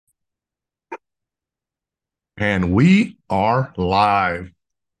And we are live.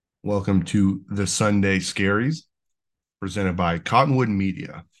 Welcome to the Sunday Scaries, presented by Cottonwood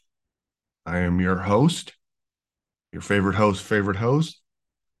Media. I am your host, your favorite host,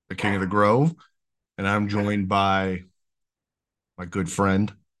 the King of the Grove, and I'm joined by my good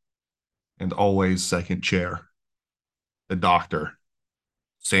friend and always second chair, the doctor,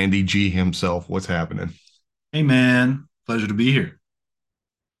 Sandy G himself. What's happening? Hey man, pleasure to be here.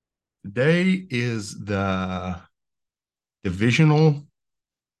 Today is the divisional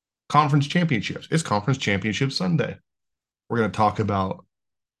conference championships. It's conference championship Sunday. We're going to talk about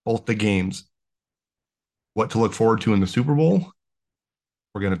both the games, what to look forward to in the Super Bowl.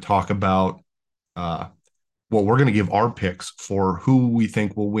 We're going to talk about, uh, we're going to give our picks for who we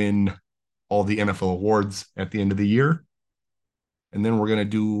think will win all the NFL awards at the end of the year. And then we're going to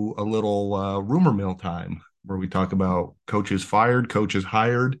do a little rumor mill time where we talk about coaches fired, coaches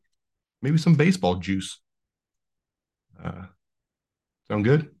hired, maybe some baseball juice. Uh, Sound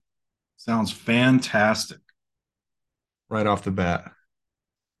good? Sounds fantastic. Right off the bat.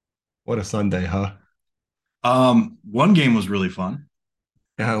 What a Sunday, huh? One game was really fun.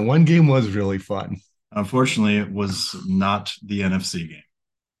 Yeah, one game was really fun. Unfortunately, it was not the NFC game.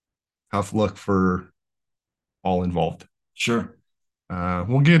 Tough look for all involved. Sure.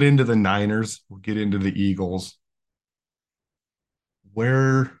 We'll get into the Niners. We'll get into the Eagles.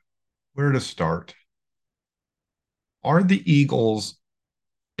 Where where to start? Are the Eagles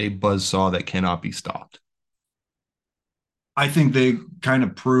a buzzsaw that cannot be stopped? I think they kind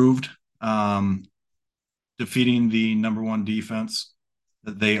of proved um, defeating the number one defense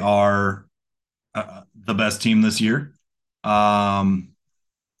that they are the best team this year. Um,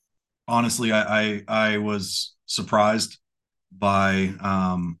 Honestly, I was surprised by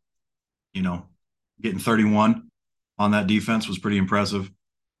you know getting 31 on that defense was pretty impressive.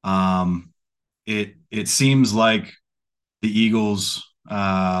 Um, it seems like the Eagles.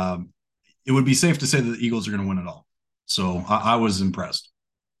 It would be safe to say that the Eagles are going to win it all. So I was impressed.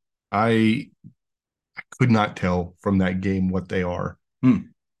 I could not tell from that game what they are. Hmm.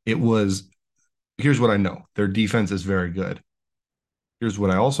 It was Here's what I know. Their defense is very good. Here's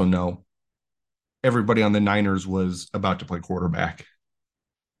what I also know. Everybody on the Niners was about to play quarterback.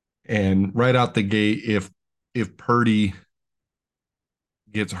 And right out the gate, if Purdy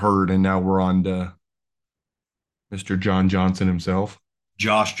gets hurt and now we're on to Mr. John Johnson himself,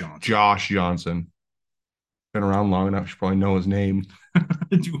 Josh Johnson. Josh Johnson. Been around long enough, you should probably know his name.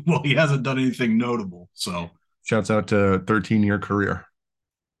 Well, he hasn't done anything notable. So Shouts out to 13-year career.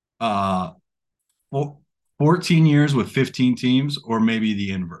 uh, 14 years with 15 teams, or maybe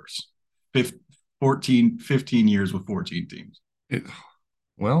the inverse. 15 years with 14 teams. It,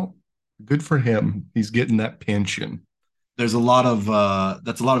 well, good for him. He's getting that pension, There's a lot of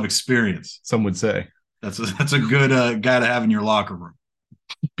that's a lot of experience. some would say. That's a good guy to have in your locker room.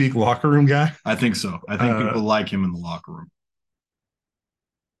 Big locker room guy. I think so. I think Uh, people like him in the locker room.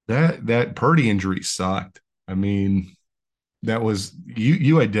 that Purdy injury sucked. I mean, that was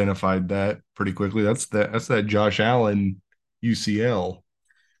you identified that pretty quickly. That's that Josh Allen UCL.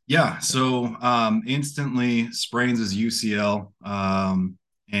 Yeah, so instantly sprains his UCL,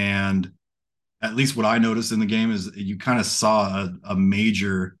 and at least what I noticed in the game is you kind of saw a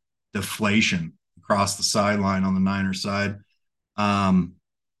major deflation across the sideline on the Niners side. Um,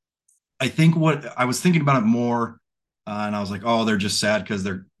 I think what I was thinking about it more, and I was like, oh, they're just sad because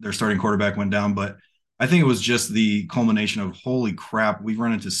their starting quarterback went down. But I think it was just the culmination of holy crap, we've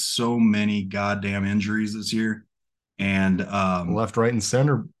run into so many goddamn injuries this year, and Left, right, and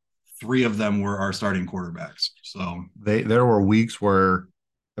center. three of them were our starting quarterbacks. So There were weeks where,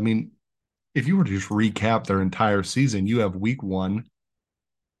 I mean, if you were to just recap their entire season, you have week one,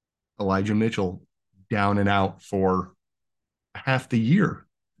 Elijah Mitchell down and out for half the year.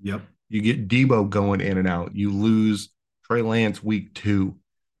 yep, You get Debo going in and out. You lose Trey Lance week two.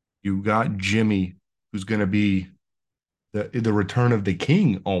 You got Jimmy, who's going to be the return of the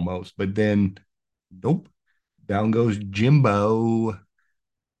king almost, but then nope, down goes Jimbo.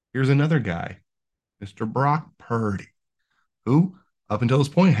 Here's another guy, Mr. Brock Purdy, who up until this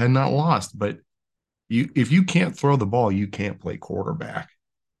point had not lost. But if you can't throw the ball, you can't play quarterback.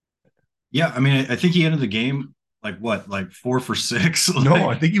 yeah. I mean, I think he ended the game like what, like 4 for 6, No, I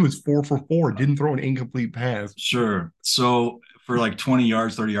like think he was 4 for 4. Didn't throw an incomplete pass. sure. So for like 20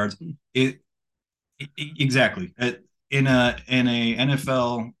 yards, 30 yards, it exactly. In a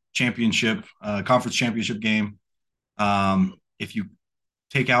NFL championship, conference championship game, if you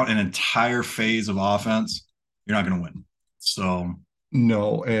take out an entire phase of offense, you're not going to win. So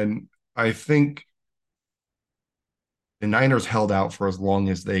No, and I think the Niners held out for as long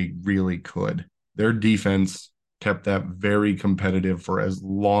as they really could. Their defense kept that very competitive for as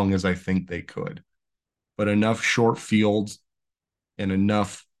long as I think they could. But enough short fields and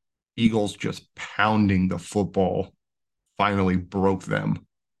enough Eagles just pounding the football finally broke them.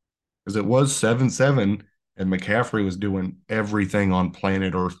 Because it was 7-7, and McCaffrey was doing everything on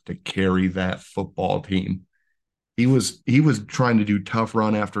planet Earth to carry that football team. He was trying to do tough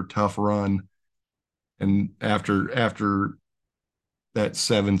run after tough run. And after that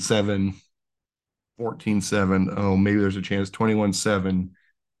 7-7, 14-7, oh, maybe there's a chance, 21-7,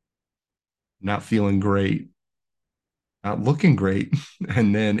 not feeling great, not looking great.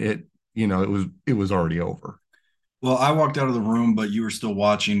 And then it was already over. Well, I walked out of the room, but you were still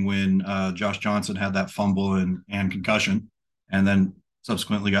watching when Josh Johnson had that fumble and concussion, and then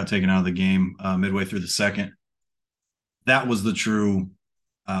subsequently got taken out of the game midway through the second. That was the true,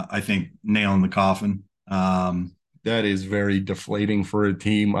 I think, nail in the coffin. That is very deflating for a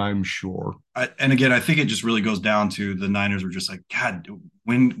team, I'm sure. And again, I think it just really goes down to the Niners were just like, God,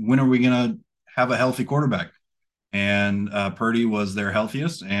 when are we gonna have a healthy quarterback? And Purdy was their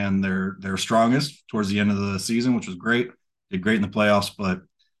healthiest and their strongest towards the end of the season, which was great. Did great in the playoffs, but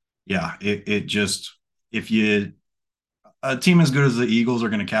yeah, it just if you a team as good as the Eagles are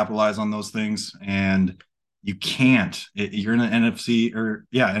going to capitalize on those things, and you can't. You're in an NFC or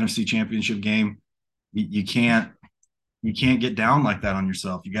yeah NFC Championship game. You can't get down like that on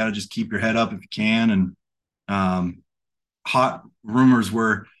yourself. You got to just keep your head up if you can. And um, hot rumors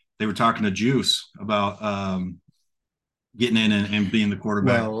were they were talking to Juice about getting in and being the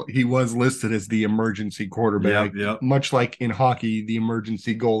quarterback. Well, he was listed as the emergency quarterback, Yep, yep. much like in hockey, the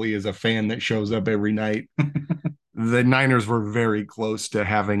emergency goalie is a fan that shows up every night. The Niners were very close to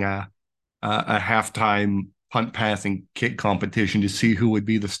having a halftime punt passing kick competition to see who would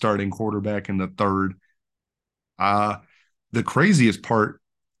be the starting quarterback in the third. Uh, the craziest part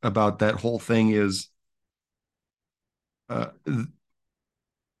about that whole thing is uh,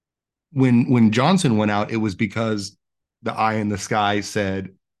 when Johnson went out, it was because the eye in the sky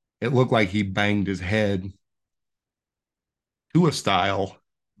said it looked like he banged his head to a style.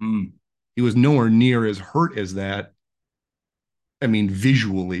 Mm. He was nowhere near as hurt as that. I mean,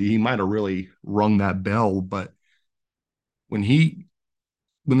 visually, he might have really rung that bell, but when he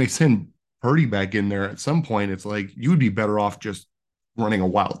when they send Purdy back in there at some point, it's like you would be better off just running a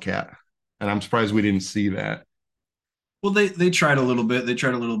wildcat. And I'm surprised we didn't see that. Well, they tried a little bit. They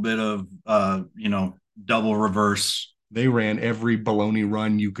tried a little bit of double reverse, They ran every baloney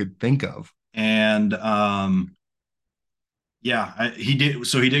run you could think of. and yeah, he did.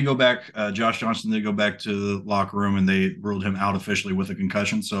 So he did go back. Josh Johnson did go back to the locker room, and they ruled him out officially with a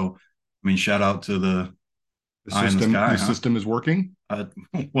concussion. So, I mean, shout out to the The eye in the system, sky, the huh? system is working. Uh,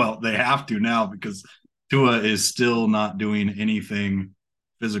 well, they have to now because Tua is still not doing anything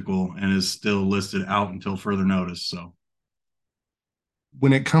physical and is still listed out until further notice. So,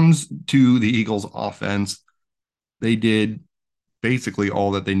 When it comes to the Eagles offense, they did basically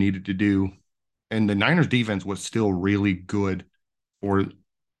all that they needed to do. And the Niners defense was still really good for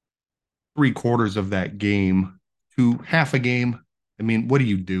three-quarters of that game to half a game. I mean, what do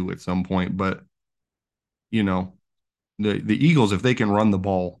you do at some point? But you know, the Eagles, if they can run the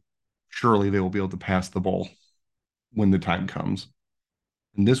ball, surely they will be able to pass the ball when the time comes.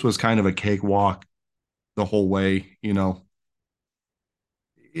 And this was kind of a cakewalk the whole way.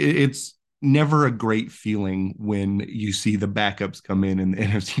 It's never a great feeling when you see the backups come in the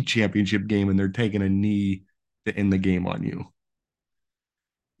NFC Championship game and they're taking a knee to end the game on you.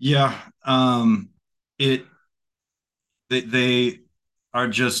 yeah, it they are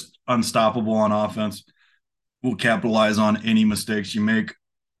just unstoppable on offense. Will capitalize on any mistakes you make.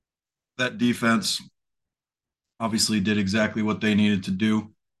 That defense obviously did exactly what they needed to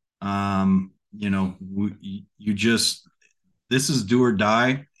do. You just this is do or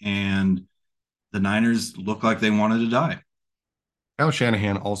die, and the Niners look like they wanted to die. Kyle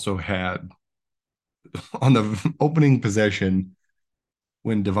Shanahan also had on the opening possession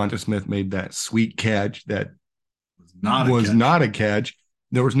when Devonta Smith made that sweet catch that It was not a was catch. not a catch.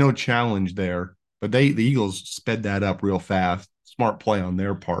 There was no challenge there, but the Eagles sped that up real fast. Smart play on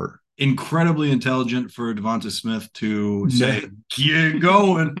their part. Incredibly intelligent for Devonta Smith to say, No, "Get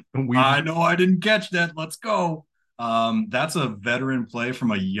going." we I know I didn't catch that. Let's go. That's a veteran play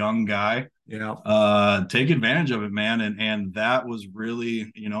from a young guy. yeah, Take advantage of it, man. And that was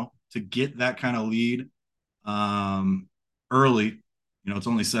really, to get that kind of lead early. It's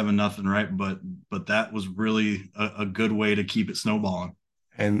only 7-0, right? But that was really a good way to keep it snowballing.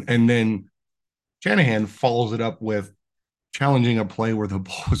 and then Shanahan follows it up with challenging a play where the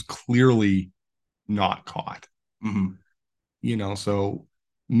ball was clearly not caught. Mm-hmm. So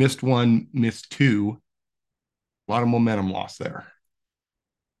missed one, missed two. A lot of momentum lost there.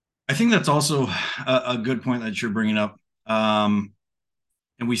 I think that's also a good point that you're bringing up. And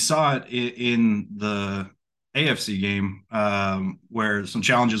we saw it in the AFC game where some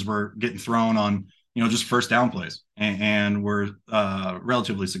challenges were getting thrown on, just first down plays and were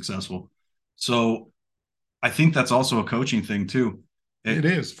relatively successful. So I think that's also a coaching thing too. It It,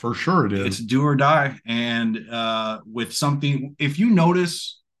 is, for sure it it's is. do or die. And with something, if you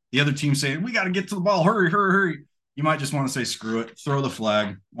notice the other team saying, we got to get to the ball, hurry, hurry, hurry, you might just want to say, screw it, throw the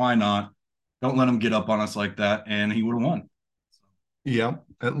flag. Why not? Don't let them get up on us like that. And he would have won. Yeah.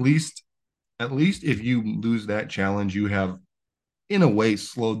 At least if you lose that challenge, you have in a way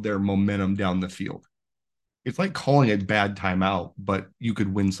slowed their momentum down the field. It's like calling a bad timeout, but you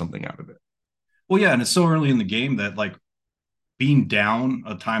could win something out of it. Well, yeah. And it's so early in the game that like being down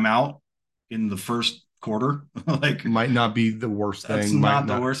a timeout in the first quarter, like Might not be the worst that's thing. Might not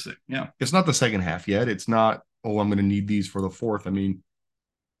the not. worst thing. Yeah. It's not the second half yet. It's not, oh, I'm going to need these for the fourth. I mean,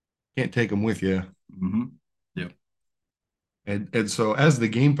 can't take them with you. Mm-hmm. Yeah. And so as the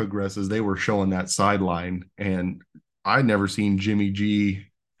game progresses, they were showing that sideline, and I'd never seen Jimmy G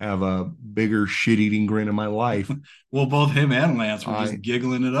have a bigger shit eating grin in my life. Well, both him and Lance were I just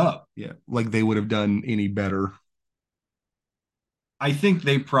giggling it up. Yeah, like they would have done any better. I think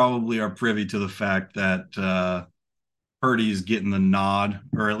they probably are privy to the fact that Purdy's getting the nod,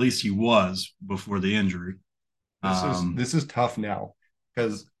 or at least he was before the injury. This is Um, this is tough now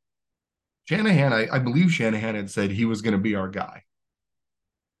because Shanahan, I believe Shanahan had said he was going to be our guy,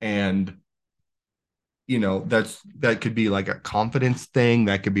 and that could be like a confidence thing.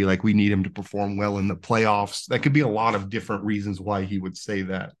 That could be like we need him to perform well in the playoffs. That could be a lot of different reasons why he would say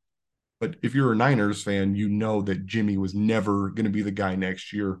that. But if you're a Niners fan, you know that Jimmy was never going to be the guy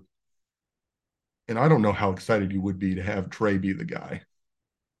next year. And I don't know how excited you would be to have Trey be the guy.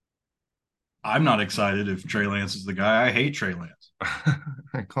 I'm not excited if Trey Lance is the guy. I hate Trey Lance.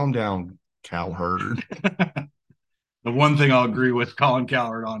 Calm down, Cal Hurd. The one thing I'll agree with Colin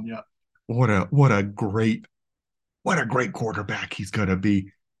Cowherd on, yeah. What a great quarterback he's gonna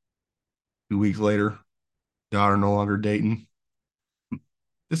be. 2 weeks later, daughter no longer dating.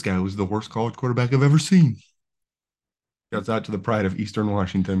 This guy was the worst college quarterback I've ever seen. Shouts out to the pride of Eastern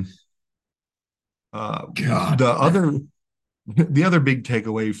Washington. God. The other big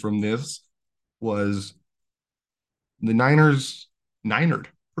takeaway from this was the Niners ninered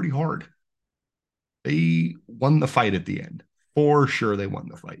pretty hard. They won the fight at the end. For sure, they won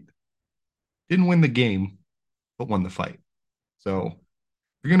the fight. Didn't win the game, but won the fight. So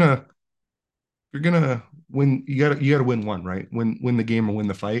if you're gonna win, you gotta win one, right? Win the game or win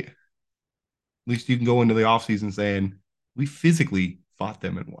the fight. At least you can go into the offseason saying we physically fought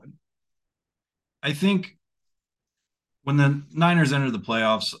them and won. I think when the Niners entered the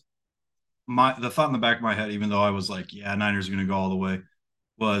playoffs, the thought in the back of my head, even though I was like, yeah, Niners are going to go all the way,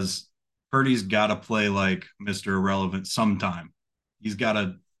 was Purdy's got to play like Mr. Irrelevant sometime. He's got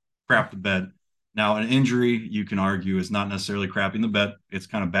to crap the bed. Now, an injury, you can argue, is not necessarily crapping the bed. It's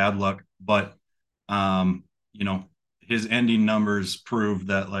kind of bad luck, but um, you know, his ending numbers prove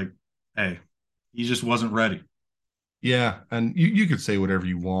that, like, hey, he just wasn't ready. Yeah, and you could say whatever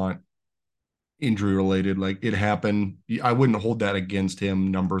you want, injury related, like it happened. I wouldn't hold that against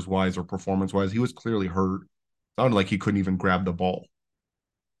him numbers wise or performance wise. He was clearly hurt. Sounded like he couldn't even grab the ball,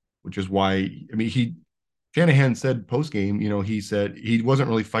 which is why I mean he Shanahan said post game, he said he wasn't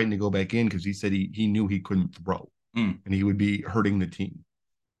really fighting to go back in because he said he knew he couldn't throw Mm. and he would be hurting the team.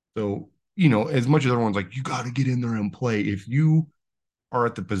 So, as much as everyone's like, you got to get in there and play, if you are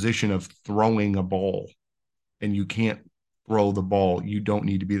at the position of throwing a ball and you can't throw the ball, you don't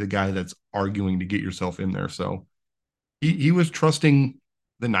need to be the guy that's arguing to get yourself in there. So he was trusting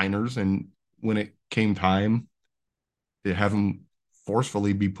the Niners. And when it came time to have him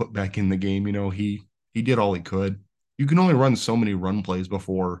forcefully be put back in the game, he did all he could. You can only run so many run plays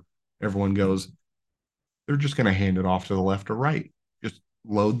before everyone goes, they're just going to hand it off to the left or right. Just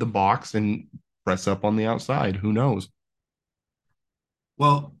load the box and press up on the outside. Who knows?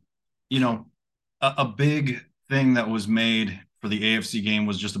 Well, you know, a big thing that was made for the AFC game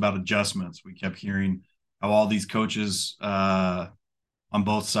was just about adjustments. We kept hearing how all these coaches on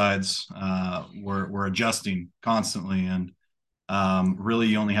both sides were adjusting constantly, and really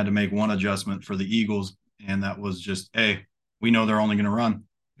you only had to make one adjustment for the Eagles, and that was just, hey, we know they're only going to run,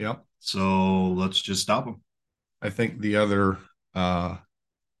 Yep. so let's just stop them. I think the other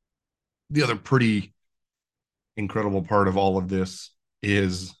pretty incredible part of all of this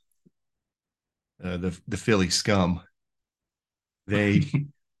is the Philly scum. They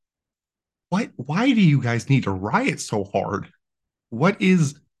why do you guys need to riot so hard? what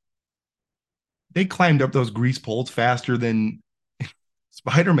is they climbed up those grease poles faster than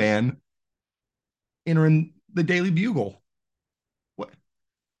Spider-Man entering the Daily Bugle. What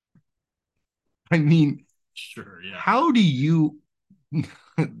I mean, Sure, yeah. how do you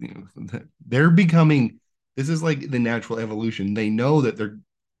they're becoming this is like the natural evolution. They know that their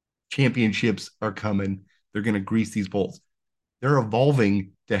championships are coming. They're going to grease these poles. They're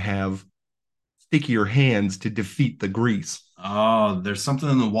evolving to have stickier hands to defeat the grease. Oh, there's something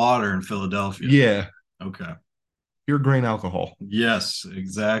in the water in Philadelphia. Yeah, Okay. pure grain alcohol. Yes,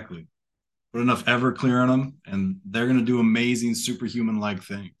 exactly. Put enough Everclear in them, and they're going to do amazing superhuman like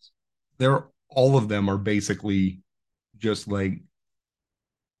things. They're all of them are basically just like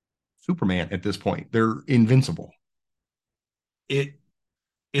Superman at this point. They're invincible. It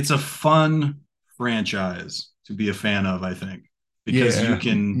it's a fun franchise to be a fan of, I think, because you Yeah,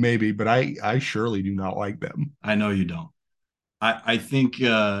 can. maybe, but I surely do not like them. I know you don't. I think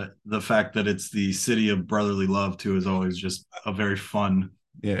the fact that it's the city of brotherly love too is always just a very fun.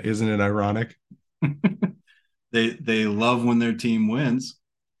 Yeah, isn't it ironic? They love when their team wins.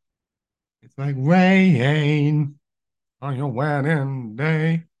 It's like rain on your wedding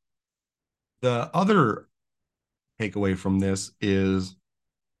day. The other takeaway from this is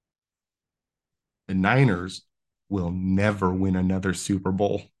the Niners will never win another Super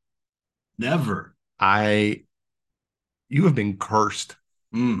Bowl. Never. I You have been cursed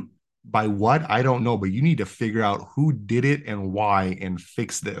Mm. by what? I don't know, but you need to figure out who did it and why and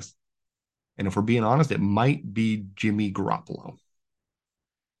fix this. And if we're being honest, it might be Jimmy Garoppolo.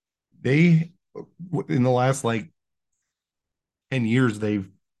 They in the last like 10 years they've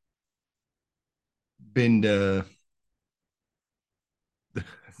been to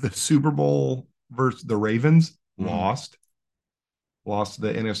the Super Bowl versus the Ravens, Mm. lost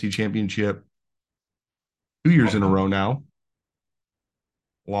the NFC Championship 2 years in a row now,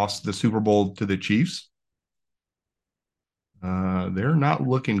 lost the Super Bowl to the Chiefs. They're not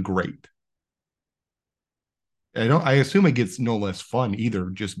looking great. I assume it gets no less fun either,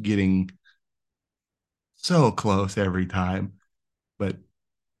 just getting so close every time. But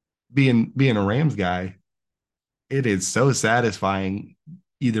being a Rams guy, it is so satisfying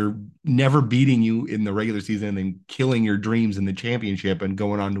either never beating you in the regular season and then killing your dreams in the championship and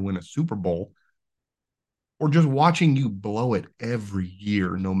going on to win a Super Bowl, or just watching you blow it every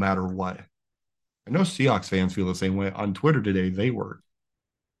year, no matter what. I know Seahawks fans feel the same way. On Twitter today, they were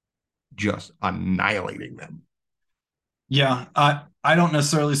just annihilating them. Yeah, I don't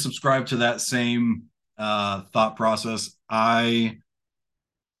necessarily subscribe to that same thought process. I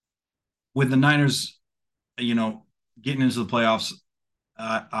with the Niners, you know, getting into the playoffs,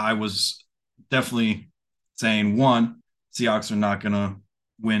 I was definitely saying one, Seahawks are not going to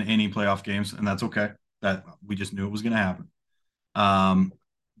win any playoff games, and that's okay. That we just knew it was going to happen. Um,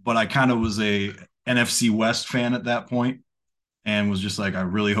 but I kind of was a NFC West fan at that point, and was just like, I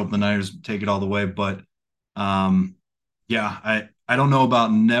really hope the Niners take it all the way. But um, yeah, I don't know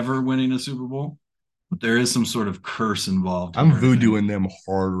about never winning a Super Bowl, but there is some sort of curse involved I'm here, I think. voodooing them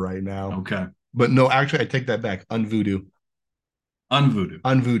hard right now. Okay, But no, actually, I take that back. Unvoodoo. unvoodoo.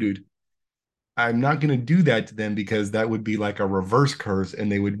 Unvoodooed. I'm not going to do that to them because that would be like a reverse curse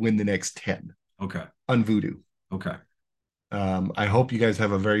and they would win the next 10. Okay, Unvoodoo. okay. I hope you guys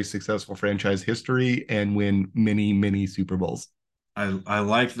have a very successful franchise history and win many, many Super Bowls. I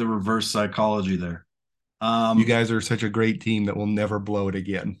like the reverse psychology there. You Um, guys are such a great team that will never blow it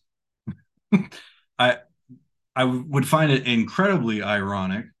again. I I would find it incredibly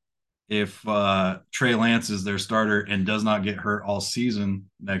ironic if Trey Lance is their starter and does not get hurt all season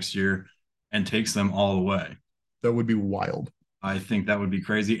next year and takes them all the way. That would be wild. I think that would be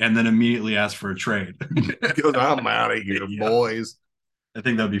crazy. And then immediately ask for a trade. Because I'm out of here, Yeah, boys. I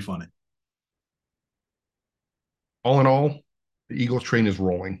think that'd be funny. All in all, the Eagles train is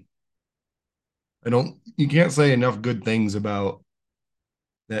rolling. You can't say enough good things about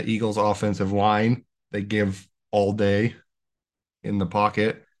that Eagles offensive line. They give all day in the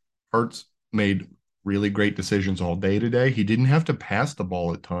pocket. Hurts made really great decisions all day today. He didn't have to pass the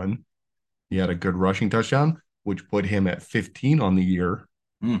ball a ton. He had a good rushing touchdown, which put him at 15 on the year,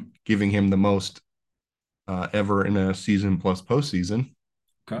 Mm, giving him the most ever in a season plus postseason.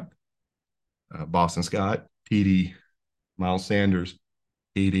 okay. Boston Scott, TD, Miles Sanders,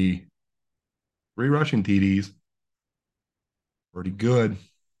 TD, three rushing TDs. Pretty good.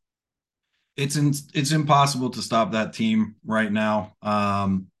 It's impossible to stop that team right now.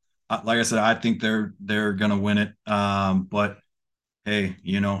 Like I said, I think they're gonna win it. But hey,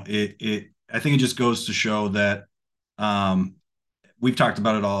 it I think it just goes to show that um, we've talked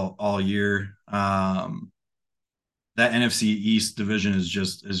about it all year. that NFC East division is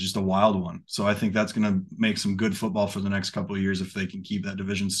just a wild one. So I think that's going to make some good football for the next couple of years if they can keep that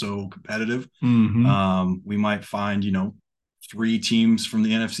division so competitive. Mm-hmm. We might find three teams from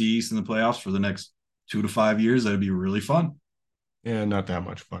the NFC East in the playoffs for the next 2 to 5 years. That'd be really fun. Yeah, not that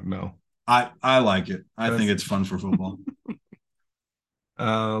much fun, no. I like it. I think That's it's fun for football.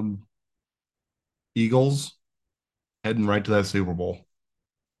 um Eagles heading right to that Super Bowl.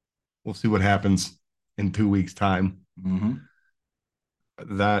 We'll see what happens in 2 weeks' time. Mm-hmm.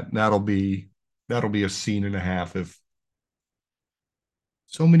 That'll be a scene and a half if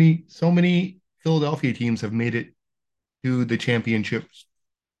so many Philadelphia teams have made it to the championships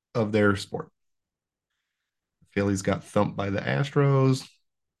of their sport. Phillies got thumped by the Astros.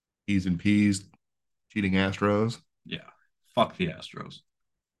 P's and P's, cheating Astros. Yeah. Fuck the Astros.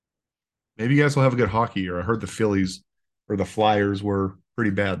 Maybe you guys will have a good hockey year. I heard the Phillies or the Flyers were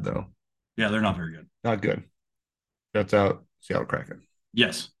pretty bad though. Yeah, they're not very good. Not good. That's out Seattle Kraken.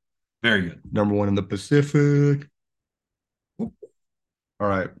 Yes. Very good. Number one in the Pacific. All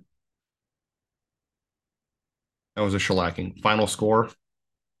right. That was a shellacking. Final score.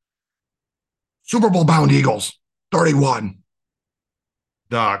 Super Bowl bound Eagles, 31.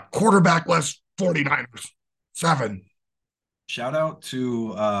 The quarterbackless 49ers, 7. Shout out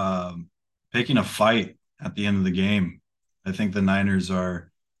to picking a fight at the end of the game. I think the Niners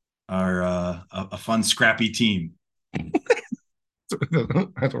are a fun, scrappy team. That's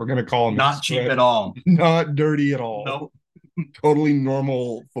what we're going to call them. Not cheap at all. Not dirty at all. Nope. Totally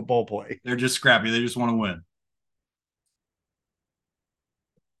normal football play. They're just scrappy. They just want to win.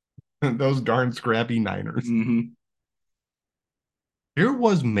 Those darn scrappy Niners. Mm-hmm. Here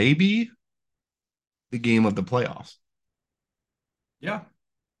was maybe the game of the playoffs. Yeah.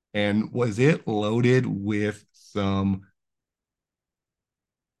 And was it loaded with some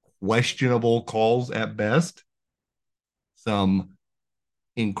questionable calls at best? Some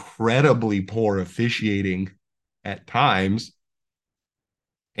incredibly poor officiating at times,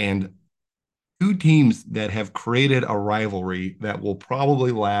 and two teams that have created a rivalry that will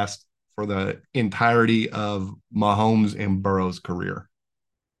probably last for the entirety of Mahomes and Burrow's career.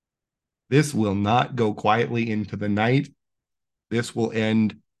 This will not go quietly into the night. This will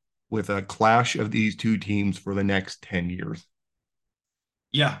end with a clash of these two teams for the next 10 years.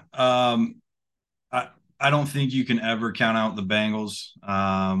 Yeah. I I don't think you can ever count out the Bengals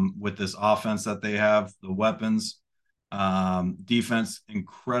with this offense that they have, the weapons, defense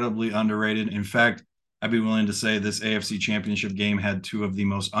incredibly underrated. In fact, I'd be willing to say this AFC Championship game had two of the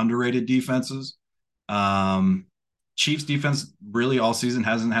most underrated defenses. Um, Chiefs defense really all season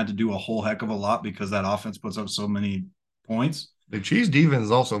hasn't had to do a whole heck of a lot because that offense puts up so many points. The Chiefs defense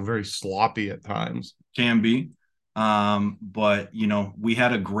is also very sloppy at times. Can be. But we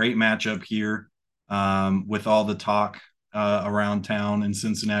had a great matchup here with all the talk around town in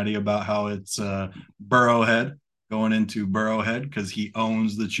Cincinnati about how it's Burrowhead going into Burrowhead because he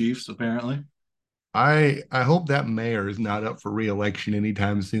owns the Chiefs apparently. I hope that mayor is not up for reelection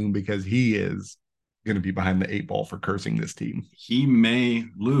anytime soon because he is going to be behind the eight ball for cursing this team. He may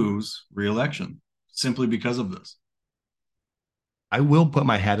lose reelection simply because of this. I will put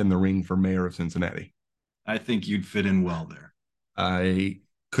my hat in the ring for mayor of Cincinnati. I think you'd fit in well there. I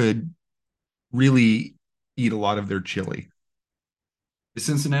could really eat a lot of their chili. Is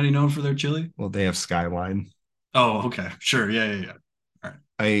Cincinnati known for their chili? Well, they have Skyline. Oh, okay. Sure. Yeah, yeah, yeah. All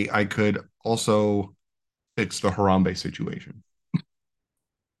right. I could also fix the Harambe situation.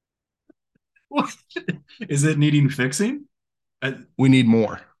 What? Is it needing fixing? Uh, We need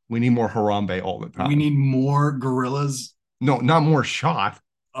more. We need more Harambe all the we time. need more gorillas. No, not more shot,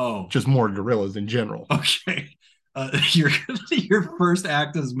 Oh, just more gorillas in general. okay. Your first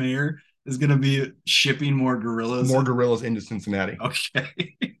act as mayor is going to be shipping more gorillas. More gorillas into Cincinnati.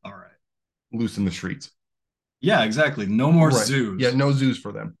 Okay. All right. Loose in the streets. Yeah, exactly. No more Right. zoos. Yeah, no zoos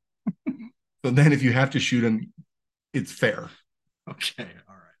for them. So then if you have to shoot them, it's fair. Okay.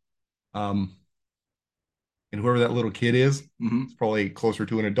 All right. Um, and whoever that little kid is, Mm-hmm. it's probably closer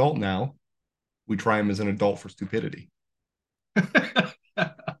to an adult now. We try him as an adult for stupidity. Okay.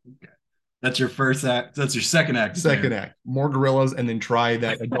 That's your first act. That's your second act. Second act, more gorillas, and then try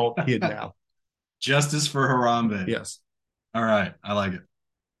that adult kid now. Justice for Harambe. Yes. All right. I like it.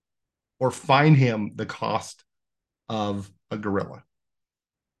 Or fine him the cost of a gorilla.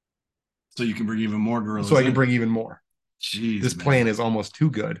 So you can bring even more gorillas. So I can bring even more. Jeez, This man. plan is almost too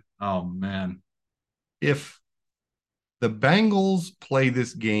good. Oh man. If the Bengals play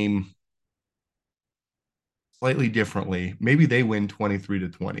this game slightly differently, maybe they win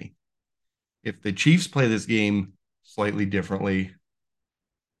 23-20. If the Chiefs play this game slightly differently,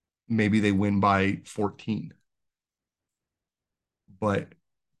 maybe they win by 14. But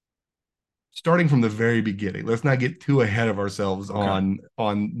starting from the very beginning, let's not get too ahead of ourselves Okay.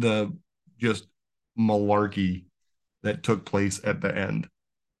 on the just malarkey that took place at the end.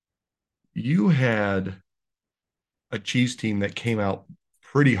 You had a Chiefs team that came out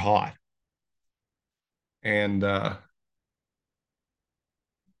pretty hot, and the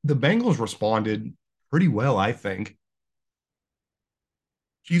Bengals responded pretty well, I think.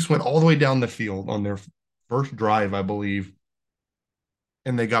 Chiefs went all the way down the field on their first drive, I believe,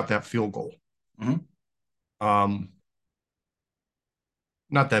 and they got that field goal. Mhm. Um,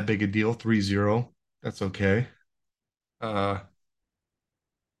 Not that big a deal, 3-0. That's okay. Uh,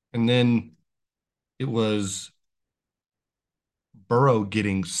 and then it was Burrow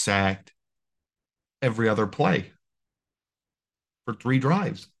getting sacked every other play for 3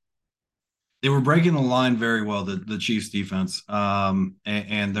 drives. They were breaking the line very well, the Chiefs defense, and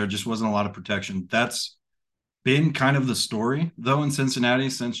there just wasn't a lot of protection. That's been kind of the story, though, in Cincinnati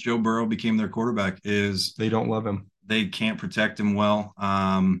since Joe Burrow became their quarterback. Is They don't love him. they can't protect him well.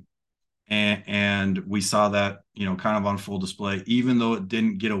 And we saw that, kind of on full display. Even though it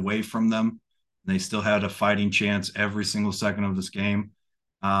didn't get away from them, they still had a fighting chance every single second of this game.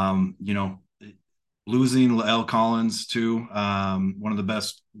 Um, you know, Losing L. Collins too, one of the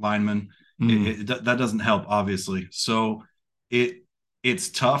best linemen, Mm. that doesn't help, obviously. So it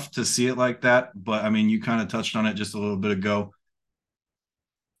it's tough to see it like that. But I mean, you kind of touched on it just a little bit ago.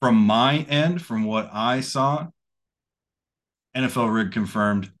 From my end, from what I saw, NFL rig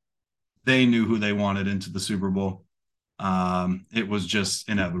confirmed they knew who they wanted into the Super Bowl. It was just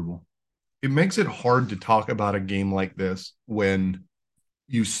inevitable. It makes it hard to talk about a game like this when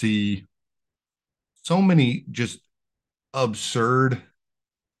you see so many just absurd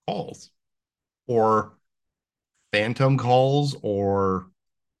calls or phantom calls or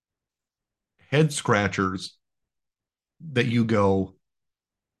head scratchers that you go,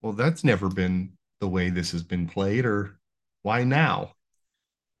 well, that's never been the way this has been played, or why now?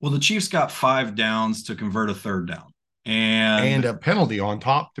 Well, the Chiefs got 5 downs to convert a third down. And And a penalty on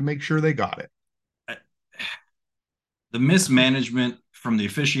top to make sure they got it. the mismanagement from the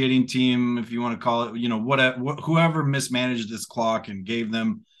officiating team, if you want to call it, whoever mismanaged this clock and gave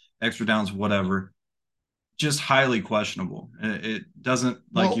them extra downs, whatever, just highly questionable. It doesn't,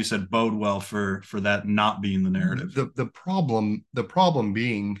 like you Well, said, bode well for that not being the narrative. the problem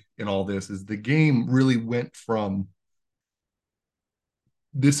being in all this is the game really went from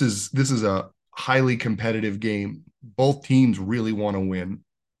this is a highly competitive game. Both teams really want to win.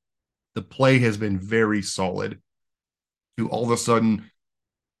 The play has been very solid. To all of a sudden,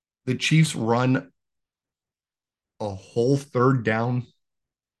 the Chiefs run a whole third down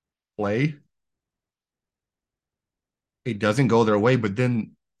play. It doesn't go their way, but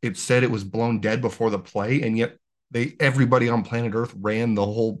then it said it was blown dead before the play, and yet everybody on planet Earth ran the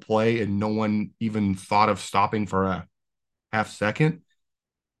whole play, and no one even thought of stopping for a half second.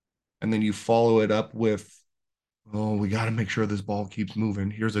 And then you follow it up with, oh, we got to make sure this ball keeps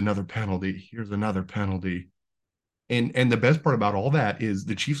moving. Here's another penalty. Here's another penalty. And the best part about all that is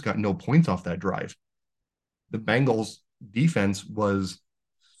the Chiefs got no points off that drive. The Bengals defense was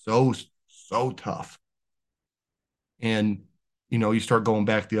so so tough. And you start going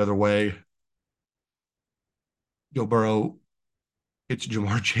back the other way. Joe Burrow hits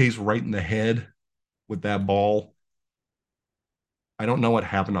Jamar Chase right in the head with that ball. I don't know what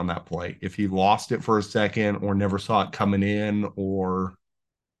happened on that play. If he lost it for a second or never saw it coming in, or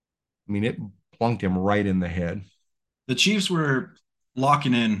I mean, it plunked him right in the head. The Chiefs were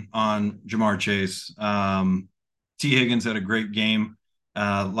locking in on Jamar Chase. T. Higgins had a great game,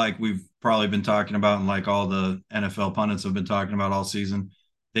 like we've probably been talking about, and like all the NFL pundits have been talking about all season.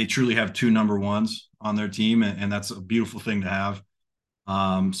 They truly have two number ones on their team, and that's a beautiful thing to have.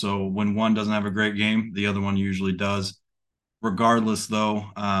 So when one doesn't have a great game, the other one usually does. Regardless, though,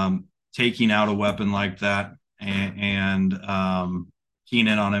 taking out a weapon like that and keying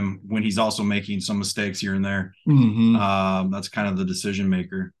in on him when he's also making some mistakes here and there, Mm-hmm. that's kind of the decision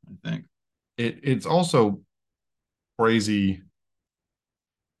maker, I think. It's also crazy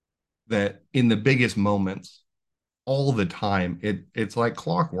that in the biggest moments, all the time, it's like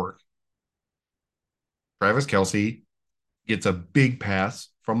clockwork. Travis Kelsey gets a big pass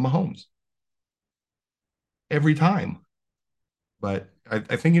from Mahomes every time. But I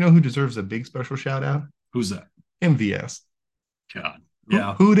think you know who deserves a big special shout out? Who's that? MVS. God. Who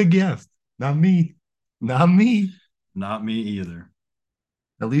Yeah, who'd have guessed? Not me. Not me. not me either.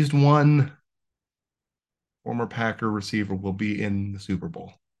 At least one former Packer receiver will be in the Super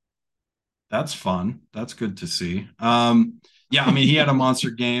Bowl. That's fun. That's good to see. Yeah, I mean, he had a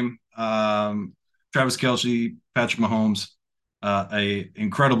monster game. Travis Kelsey, Patrick Mahomes. a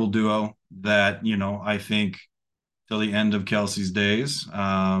incredible duo that I think till the end of Kelsey's days,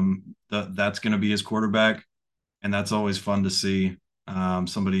 that's going to be his quarterback, and that's always fun to see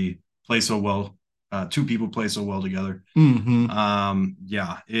somebody play so well. Two people play so well together. Mm-hmm.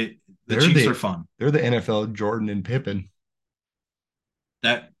 Yeah, the They're Chiefs are the fun. they're the NFL Jordan and Pippen.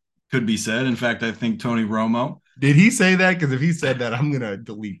 That could be said. In fact, I think Tony Romo, Did he say that? Because if he said that, I'm gonna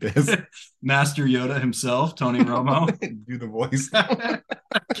delete this. Master Yoda himself, Tony Romo. Do the voice. I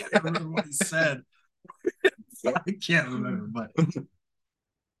can't remember what he said. I can't remember, but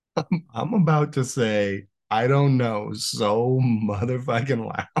I'm about to say I don't know so motherfucking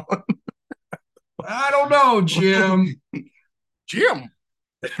loud. I don't know, Jim. Jim,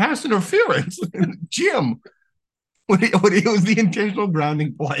 pass interference. Jim, when he was the intentional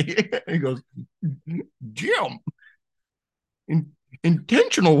grounding play, he goes, Jim, in,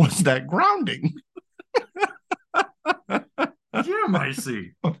 intentional was that grounding. Jim, I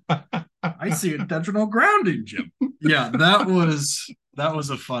see intentional grounding, Jim. Yeah, that was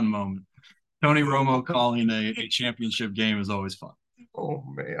a fun moment. Tony Romo calling a championship game is always fun. Oh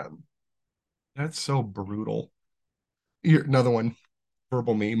man, that's so brutal. Here, another one,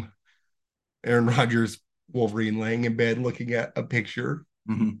 verbal meme. Aaron Rodgers, Wolverine laying in bed looking at a picture,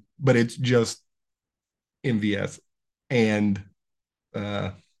 Mm-hmm. but it's just MVS and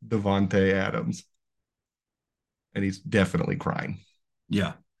Devontae Adams, and he's definitely crying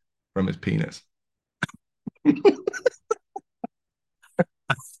Yeah. from his penis.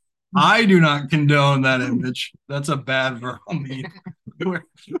 I do not condone that image. That's a bad verbal meme. We're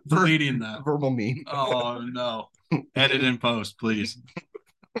deleting that. Verbal meme. Oh no. Edit in post, please.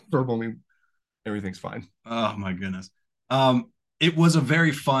 Verbal meme. Everything's fine. Oh my goodness. Um, it was a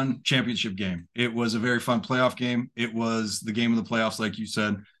very fun championship game. It was a very fun playoff game. It was the game of the playoffs, like you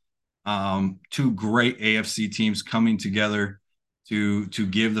said. Two great AFC teams coming together to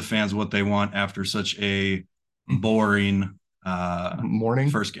give the fans what they want after such a boring Morning.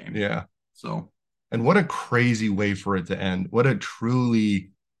 first game. Yeah. So, And what a crazy way for it to end. What a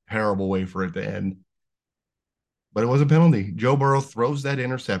truly terrible way for it to end. But it was a penalty. Joe Burrow throws that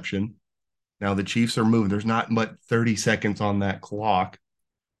interception. Now the Chiefs are moving. There's not but 30 seconds on that clock.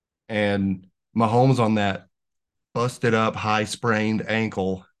 And Mahomes on that busted up, high sprained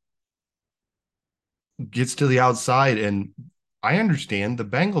ankle gets to the outside. And I understand the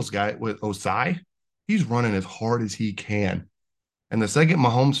Bengals guy with Osai, he's running as hard as he can. And the second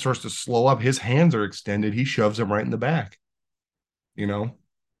Mahomes starts to slow up, his hands are extended. He shoves him right in the back. You know,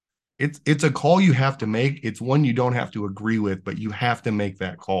 it's a call you have to make. It's one you don't have to agree with, but you have to make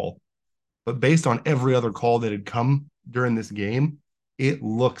that call. But based on every other call that had come during this game, it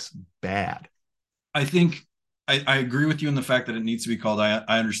looks bad. I think I agree with you in the fact that it needs to be called. I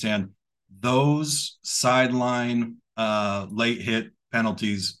understand those sideline late hit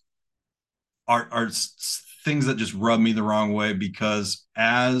penalties are things that just rub me the wrong way because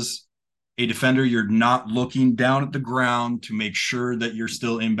as a defender, you're not looking down at the ground to make sure that you're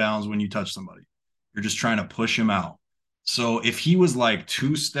still inbounds when you touch somebody. You're just trying to push him out. So if he was like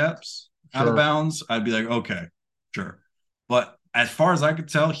 2 steps out of Sure. bounds, I'd be like, okay, sure. But as far as I could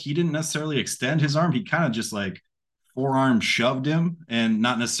tell, he didn't necessarily extend his arm. He kind of just like forearm shoved him and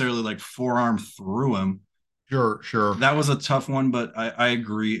not necessarily like forearm through him. Sure, sure. That was a tough one, but I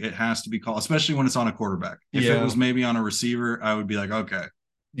agree. It has to be called, especially when it's on a quarterback. If it Yeah. was maybe on a receiver, I would be like, okay, let it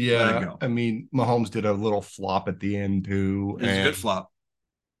Yeah. go. I mean, Mahomes did a little flop at the end too. It's a good And flop.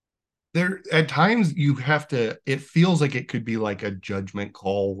 there at times you have to, it feels like it could be like a judgment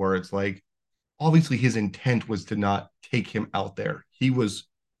call where it's like, obviously his intent was to not take him out there. He's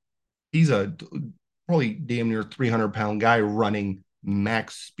a probably damn near 300-pound guy running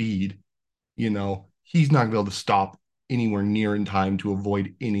max speed. He's not gonna be able to stop anywhere near in time to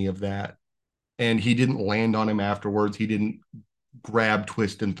avoid any of that. And he didn't land on him afterwards. He didn't grab,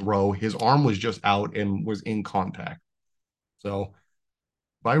 twist, and throw. His arm was just out and was in contact. So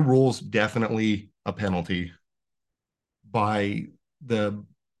by rules, definitely a penalty. By the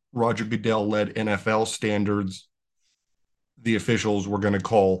Roger Goodell led NFL standards, the officials were going to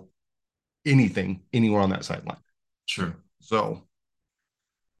call anything anywhere on that sideline. Sure. So,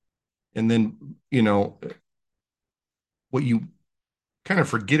 and then, what you kind of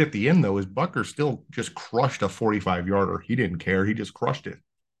forget at the end, though, is Bucker still just crushed a 45-yarder. He didn't care. He just crushed it.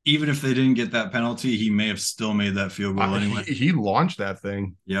 Even if they didn't get that penalty, he may have still made that field goal anyway. He launched that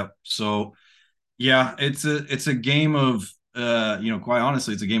thing. Yep. So yeah, it's a game of quite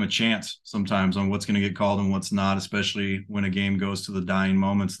honestly, it's a game of chance sometimes on what's going to get called and what's not, especially when a game goes to the dying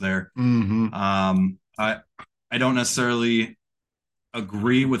moments there. Mm-hmm. I don't necessarily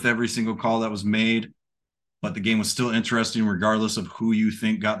agree with every single call that was made. but the game was still interesting regardless of who you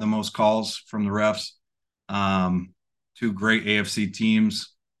think got the most calls from the refs. Um, Two great AFC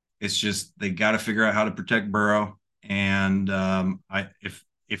teams. It's just they got to figure out how to protect Burrow. And I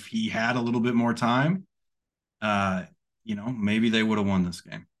if he had a little bit more time, uh, maybe they would have won this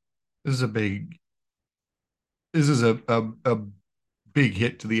game. This is a big this is a big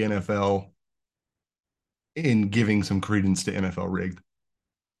hit to the NFL in giving some credence to NFL rigged.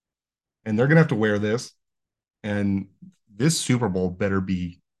 And they're gonna have to wear this. And this Super Bowl better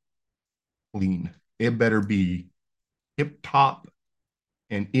be clean. It better be hip top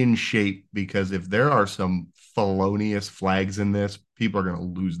and in shape because if there are some felonious flags in this, people are gonna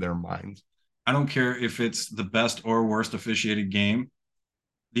lose their minds. I don't care if it's the best or worst officiated game.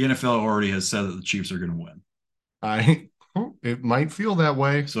 The NFL already has said that the Chiefs are going to win. I it might feel that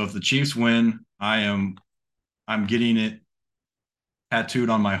way. So if the Chiefs win, I'm getting it tattooed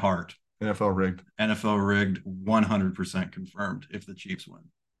on my heart. NFL rigged. NFL rigged, 100% confirmed if the Chiefs win.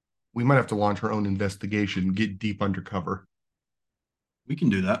 We might have to launch our own investigation, get deep undercover. We can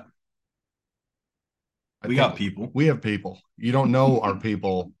do that. I We think got people. we have people. You don't know our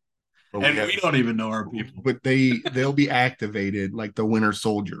people, but And we don't even know our people. but they'll be activated like the Winter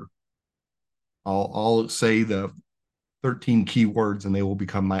Soldier. I'll say the 13 keywords and they will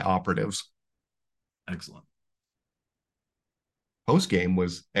become my operatives. Excellent. Post game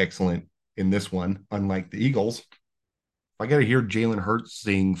was excellent in this one, unlike the Eagles. If I got to hear Jalen Hurts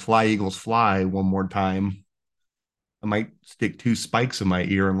sing Fly Eagles Fly one more time, I might stick two spikes in my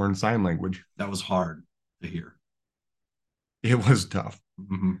ear and learn sign language. That was hard to hear. It was tough.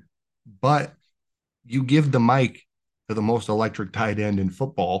 Mm-hmm. But you give the mic to the most electric tight end in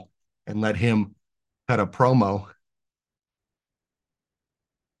football and let him cut a promo,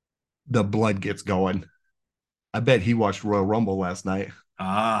 the blood gets going. I bet he watched Royal Rumble last night.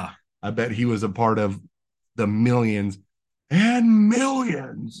 Ah, I bet he was a part of the millions and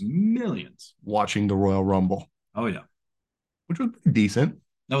millions millions. watching the Royal Rumble, Oh, yeah. which was decent.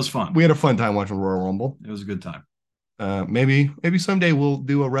 That was fun. We had a fun time watching Royal Rumble. It was a good time. Maybe someday we'll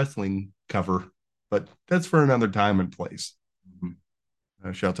do a wrestling cover, but that's for another time and place.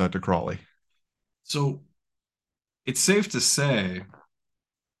 Mm-hmm. Shouts out to Crawley. So it's safe to say,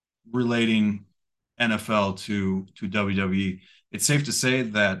 relating NFL to WWE, it's safe to say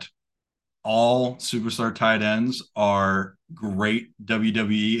that all superstar tight ends are great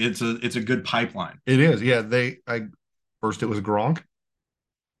WWE. It's a good pipeline. It is, yeah. I first it was Gronk,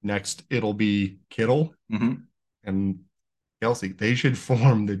 next it'll be Kittle Mm-hmm. and Kelsey. They should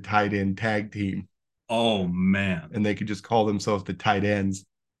form the tight end tag team, Oh man, and they could just call themselves the tight ends,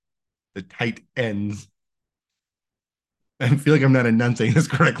 the tight ends. I feel like I'm not enunciating this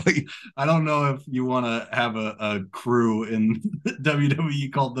correctly. I don't know if you want to have a crew in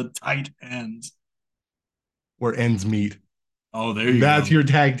WWE called the Tight Ends. Where ends meet. Oh, there you That's go. your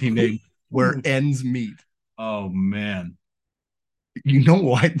tag team name. Where ends meet. Oh man, You know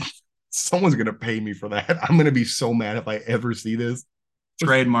what? Someone's gonna pay me for that. I'm gonna be so mad if I ever see this.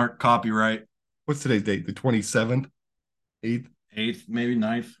 trademark, copyright. What's today's date? The 27th, 8th, 8th, maybe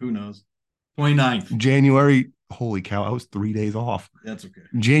 9th, who knows? 29th. January. Holy cow! I was 3 days off. That's okay.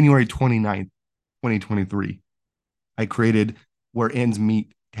 January 29th, 2023. I created Where Ends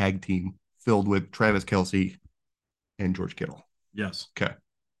Meet tag team filled with Travis Kelsey and George Kittle. Yes. Okay.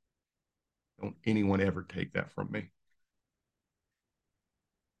 Don't anyone ever take that from me.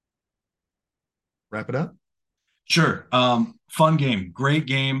 Wrap it up. Sure. Fun game. Great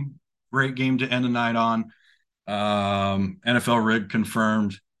game. Great game to end the night on. NFL rig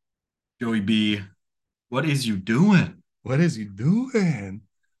confirmed. Joey B, what is you doing? What is he doing?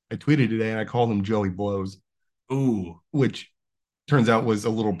 I tweeted today and I called him Joey Blows, Ooh, which turns out was a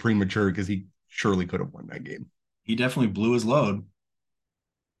little premature because he surely could have won that game. he definitely blew his load.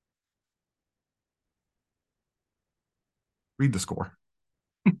 Read the score.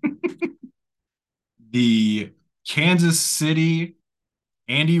 The Kansas City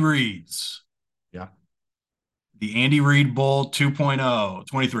Andy Reid's, Yeah. the Andy Reid Bowl 2.0,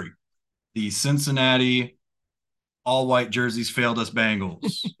 23. The Cincinnati all white jerseys failed us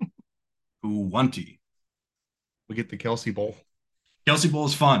Bengals, who won. We get the Kelsey Bowl. Kelsey Bowl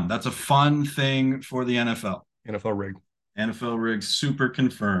is fun. That's a fun thing for the NFL. NFL rig. NFL rig super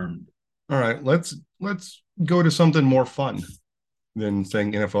confirmed. All right, let's go to something more fun than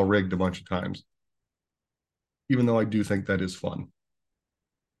saying NFL rigged a bunch of times. Even though I do think that is fun.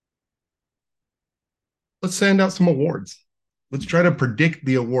 Let's send out some awards. Let's try to predict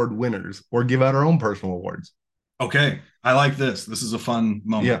the award winners or give out our own personal awards. Okay, I like this. This is a fun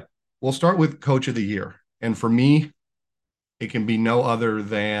moment. Yeah. We'll start with Coach of the Year. And for me, it can be no other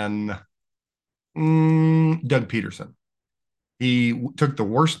than Doug Peterson. He took the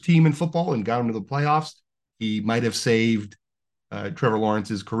worst team in football and got him to the playoffs. He might have saved Trevor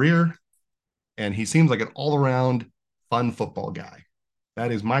Lawrence's career, and he seems like an all around fun football guy.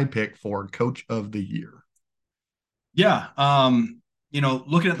 That is my pick for Coach of the Year. Yeah.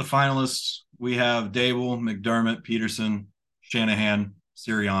 Looking at the finalists, we have Dable, McDermott, Peterson, Shanahan,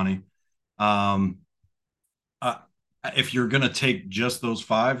 Sirianni. Um, uh, if you're going to take just those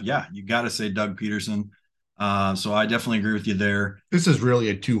five, yeah, you got to say Doug Peterson. So I definitely agree with you there. This is really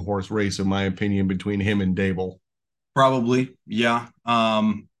a two-horse race, in my opinion, between him and Dable. Probably, yeah.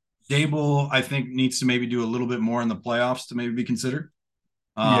 Dable, I think, needs to maybe do a little bit more in the playoffs to maybe be considered.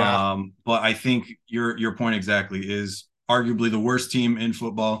 Yeah. But I think your point exactly is arguably the worst team in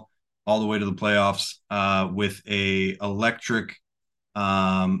football all the way to the playoffs with a electric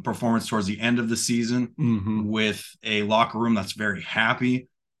performance towards the end of the season Mm-hmm. with a locker room that's very happy.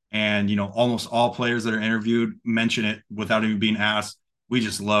 And, almost all players that are interviewed mention it without even being asked. We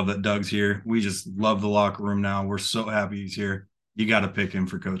just love that Doug's here. We just love the locker room now. We're so happy he's here. You got to pick him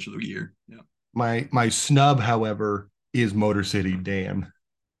for coach of the year. Yeah. My snub, however, is Motor City Dan.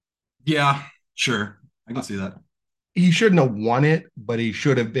 Yeah, sure. I can Uh, see that. he shouldn't have won it, but he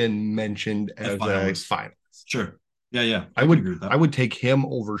should have been mentioned A as a finalist. finalist. Sure. Yeah, yeah. I I can would agree with I that. would take him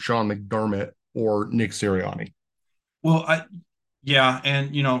over Sean McDermott or Nick Sirianni. Well, yeah,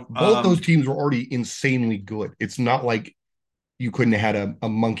 and Both those teams were already insanely good. It's not like you couldn't have had a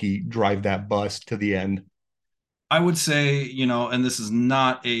monkey drive that bus to the end. I would say, and this is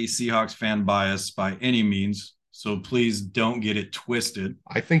not a Seahawks fan bias by any means, so please don't get it twisted.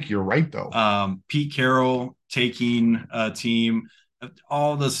 I think you're right, though. Pete Carroll taking a team,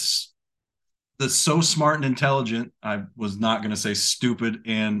 all this, the so smart and intelligent. I was not going to say stupid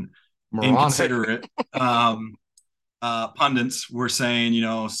and Moronic. inconsiderate. Pundits were saying,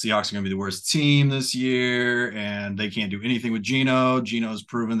 Seahawks are going to be the worst team this year, and they can't do anything with Geno. Geno's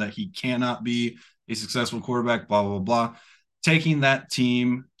proven that he cannot be a successful quarterback. Blah blah blah. Taking that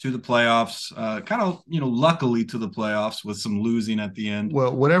team to the playoffs, kind of luckily to the playoffs with some losing at the end.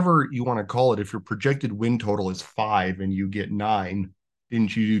 Well, whatever you want to call it, if your projected win total is 5 and you get 9,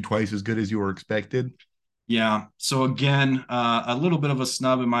 didn't you do twice as good as you were expected? Yeah. So again, a little bit of a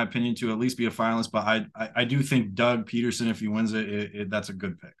snub in my opinion to at least be a finalist, but I do think Doug Peterson, if he wins it, that's a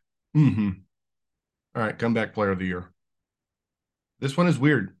good pick. Mm-hmm. All right, comeback player of the year. This one is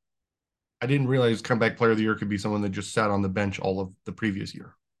weird. I didn't realize comeback player of the year could be someone that just sat on the bench all of the previous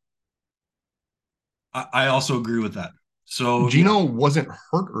year. I also agree with that. So yeah, Gino wasn't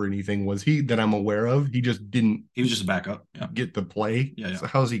hurt or anything, was he? That I'm aware of. He just didn't he was just a backup. Yeah. get the play. Yeah. Yeah. So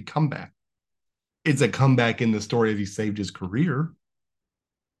how's he come back? It's a comeback in the story of he saved his career.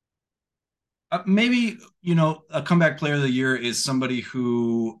 Maybe, a comeback player of the year is somebody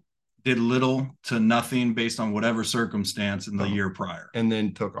who did little to nothing based on whatever circumstance in the Oh, year prior. and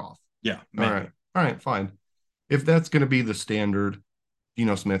then took off. Yeah, All right. maybe. All right, fine. If that's going to be the standard,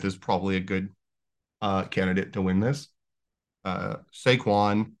 Geno Smith is probably a good candidate to win this.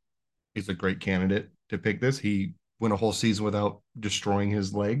 Saquon is a great candidate to pick this. He went a whole season without destroying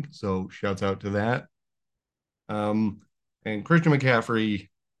his leg, so shouts out to that. Um, and Christian McCaffrey,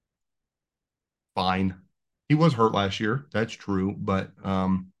 fine. He was hurt last year, that's true, but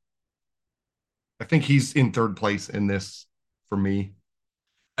I think he's in third place in this for me.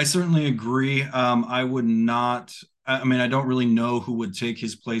 I certainly agree. I would not, I mean, I don't really know who would take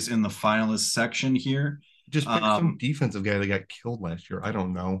his place in the finalist section here. Just pick some Um, defensive guy that got killed last year. I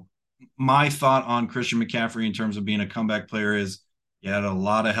don't know. my thought on Christian McCaffrey in terms of being a comeback player is he had a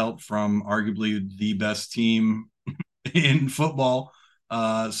lot of help from arguably the best team in football.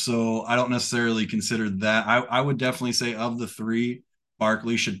 So I don't necessarily consider that. I would definitely say of the three,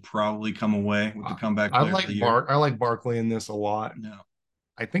 Barkley should probably come away with the comeback player of the year. I like Barkley in this a lot. No.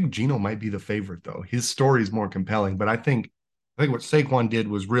 I think Gino might be the favorite though. His story is more compelling, but I think what Saquon did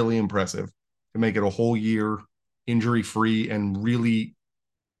was really impressive to make it a whole year injury free and really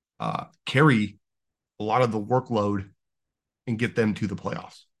carry a lot of the workload and get them to the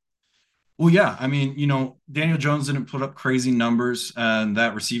playoffs. Well, yeah. I mean, Daniel Jones didn't put up crazy numbers, and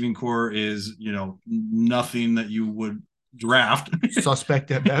that receiving core is, nothing that you would draft. Suspect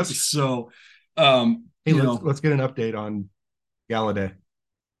at best. So, Hey, let's get an update on Galladay.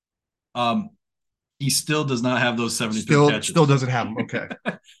 um, he still does not have those 73 Still catches. doesn't have them. Okay.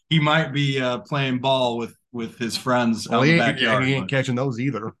 He might be playing ball with his friends Well, out in the he backyard, ain't but catching those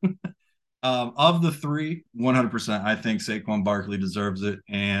either. of the three, 100%, I think Saquon Barkley deserves it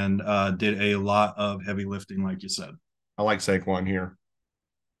and did a lot of heavy lifting, like you said. I like Saquon here.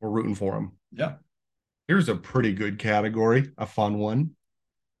 We're rooting for him. Yeah. Here's a pretty good category, a fun one.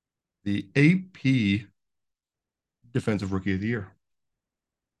 The AP Defensive Rookie of the Year.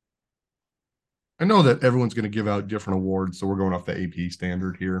 I know that everyone's going to give out different awards, so we're going off the AP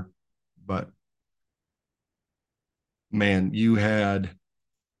standard here. But man, you had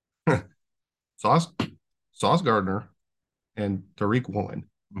Sauce Sauce Gardner and Tariq Woolen,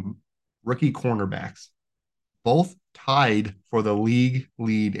 Mhm. rookie cornerbacks, both tied for the league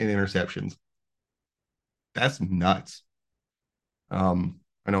lead in interceptions. That's nuts.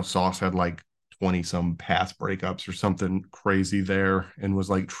 I know Sauce had like 20 some pass breakups or something crazy there and was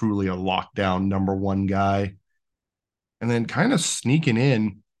like truly a lockdown number one guy. And then kind of sneaking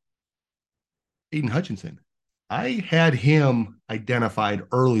in Aiden Hutchinson. I had him identified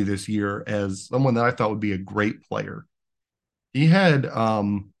early this year as someone that I thought would be a great player. He had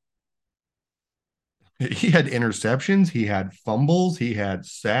he had interceptions, he had fumbles, he had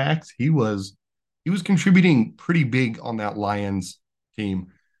sacks. He was contributing pretty big on that Lions team.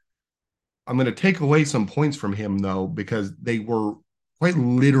 I'm going to take away some points from him though because they were quite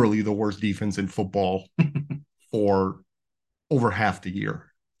literally the worst defense in football for over half the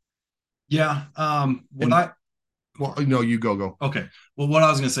year. Yeah. What And I well, no, you go. Okay. Well, what I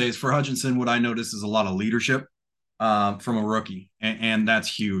was going to say is for Hutchinson, what I noticed is a lot of leadership from a rookie, and that's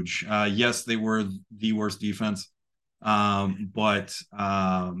huge. Yes, they were the worst defense, but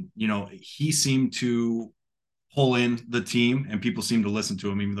he seemed to pull in the team, and people seem to listen to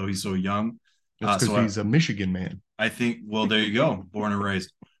him, even though he's so young. That's because So I, he's a Michigan man. I think, well, there you go, born and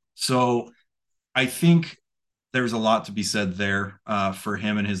raised. So I think there's a lot to be said there for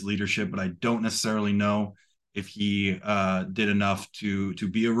him and his leadership, but I don't necessarily know if he did enough to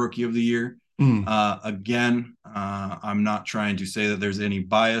be a rookie of the year. Mm, Again, I'm not trying to say that there's any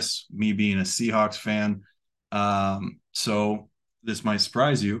bias, me being a Seahawks fan. So this might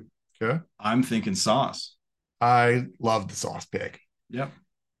surprise you. okay. I'm thinking Sauce. I love the Sauce pick. Yep.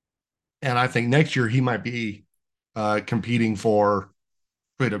 And I think next year he might be competing for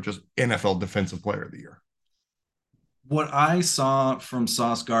straight up just NFL Defensive Player of the Year. What I saw from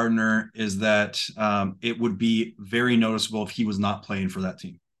Sauce Gardner is that it would be very noticeable if he was not playing for that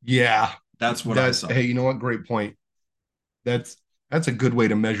team. Yeah, That's what I that saw. hey, you know what? Great point. That's that's a good way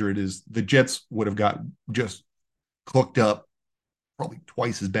to measure it. Is the Jets would have got just cooked up probably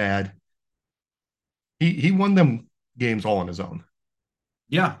twice as bad. He won them games all on his own.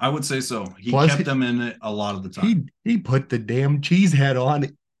 Yeah, I would say so. He Plus kept them in it a lot of the time. he put the damn cheese head on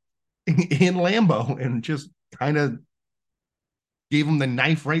in Lambeau and just kind of gave him the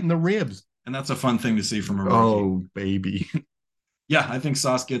knife right in the ribs. And that's a fun thing to see from a rookie. Oh baby! Yeah, I think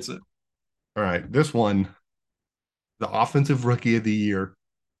Sauce gets it. All right, this one, the offensive rookie of the year.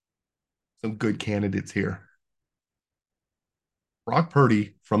 Some good candidates here. Brock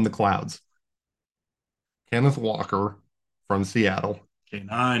Purdy from the Clouds, Kenneth Walker from Seattle,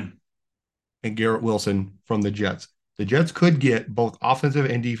 K9. and Garrett Wilson from the Jets. The Jets could get both offensive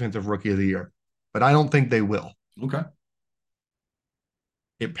and defensive rookie of the year, but I don't think they will. Okay.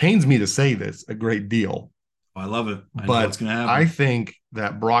 It pains me to say this a great deal, Oh, I love it. I know what's but going to I happen. think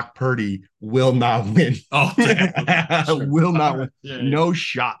that Brock Purdy will not win. Oh, damn. Okay. Sure. Will All not right. win. Yeah, yeah. No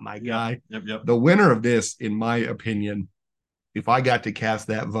shot, my Yep. guy. Yep. Yep. The winner of this, in my opinion, if I got to cast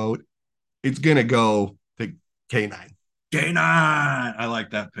that vote, it's going to go to K9. K9. I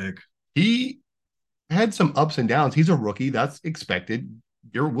like that pick. He had some ups and downs. He's a rookie. That's expected.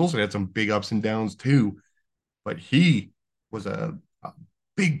 Garrett Wilson had some big ups and downs too, but he was a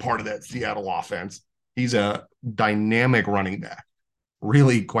big part of that Seattle offense. He's a dynamic running back,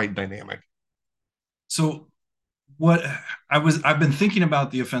 really quite dynamic. So what I've been thinking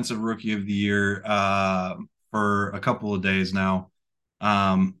about the offensive rookie of the year for a couple of days now.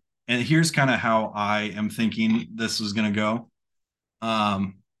 And here's kind of how I am thinking this is going to go.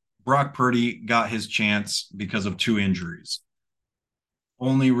 Um, Brock Purdy got his chance because of two injuries.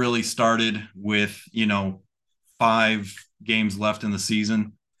 Only really started with, 5 games left in the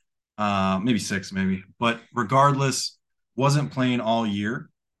season, maybe 6, maybe. But regardless, wasn't playing all year.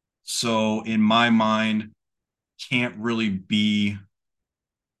 So in my mind, can't really be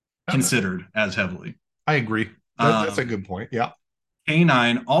considered as heavily. I agree. That's a Um, good point. Yeah.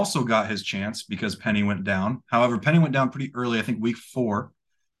 K9 also got his chance because Penny went down. However, Penny went down pretty early, I think week 4.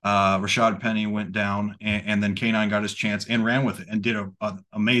 Rashad Penny went down, and then K9 got his chance and ran with it and did an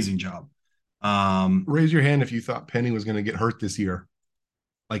amazing job. Um, Raise your hand if you thought Penny was going to get hurt this year,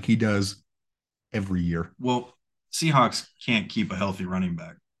 like he does every year. well, Seahawks can't keep a healthy running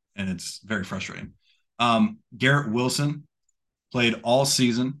back, and it's very frustrating. Garrett Wilson played all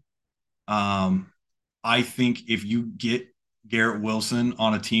season. Um, I think if you get Garrett Wilson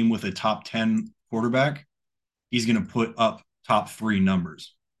on a team with a top 10 quarterback, he's going to put up top 3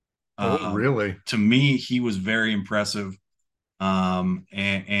 numbers. Oh, really? To me, he was very impressive.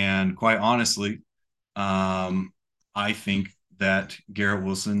 And quite honestly, um, I think that Garrett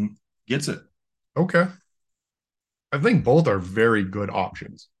Wilson gets it. Okay. I think both are very good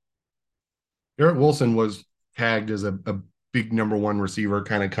options. Garrett Wilson was tagged as a big number one receiver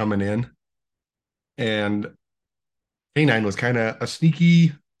kind of coming in, and K9 was kind of a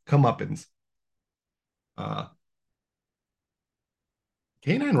sneaky comeuppance. Uh,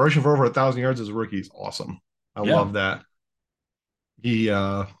 K9 rushing for over 1,000 yards as a rookie is awesome. I Yeah. love that. He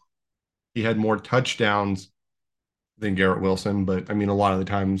uh, he had more touchdowns than Garrett Wilson, but I mean, a lot of the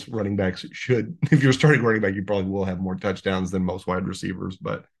times running backs should, if you're starting running back, you probably will have more touchdowns than most wide receivers.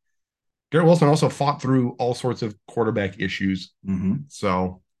 But Garrett Wilson also fought through all sorts of quarterback issues, Mm-hmm.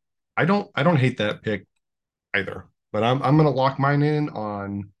 so I don't hate that pick either. But I'm going to lock mine in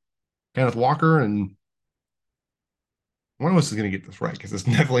on Kenneth Walker, and one of us is going to get this right because it's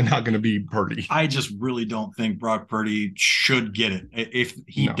definitely not going to be Purdy. I just really don't think Brock Purdy should get it. If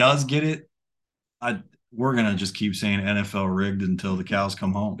he No, does get it, I we're gonna just keep saying NFL rigged until the cows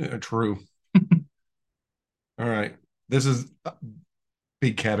come home. true. All right, this is a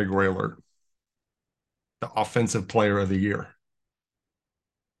big category alert. The offensive player of the year.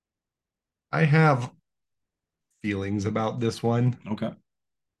 I have feelings about this one. Okay,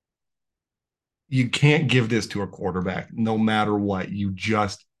 You can't give this to a quarterback no matter what. You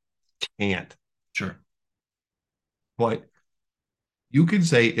just can't. sure. But you could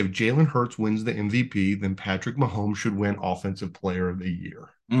say if Jalen Hurts wins the MVP, then Patrick Mahomes should win Offensive Player of the Year,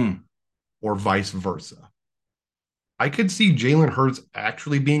 Mm, or vice versa. I could see Jalen Hurts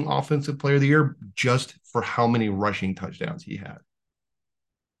actually being Offensive Player of the Year just for how many rushing touchdowns he had.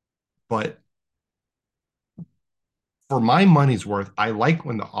 But for my money's worth, I like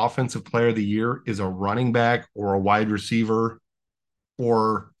when the Offensive Player of the Year is a running back or a wide receiver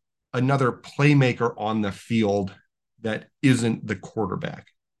or another playmaker on the field that isn't the quarterback,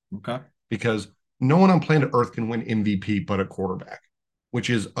 okay, because no one on planet Earth can win MVP but a quarterback, which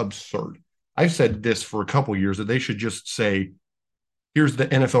is absurd. I've said this for a couple years that they should just say, here's the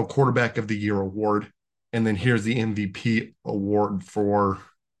NFL Quarterback of the Year award, and then here's the MVP award for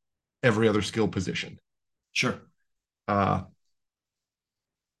every other skill position. sure. Uh,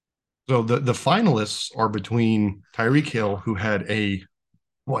 so the finalists are between Tyreek Hill, who had a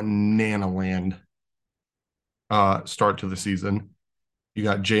banana land start to the season. You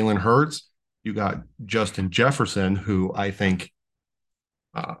got Jalen Hurts. You got Justin Jefferson, who I think,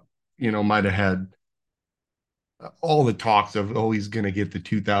 uh, might have had all the talks of, oh, he's going to get the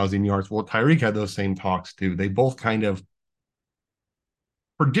 2,000 yards. Well, Tyreek had those same talks too. They both kind of,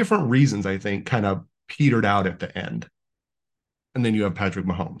 for different reasons, I think, kind of petered out at the end. And then you have Patrick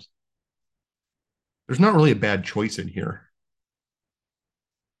Mahomes. There's not really a bad choice in here.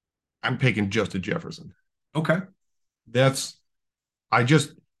 I'm picking Justin Jefferson. Okay, That's, I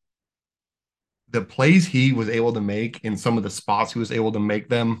just, the plays he was able to make in some of the spots he was able to make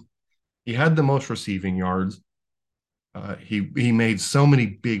them, he had the most receiving yards. He made so many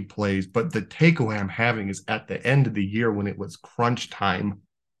big plays, but the takeaway I'm having is at the end of the year when it was crunch time,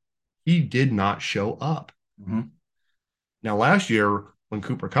 he did not show up. mm-hmm. Now, last year when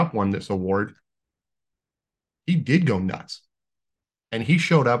Cooper Kupp won this award, he did go nuts, and he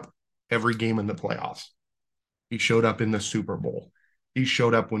showed up every game in the playoffs. He showed up in the Super Bowl. He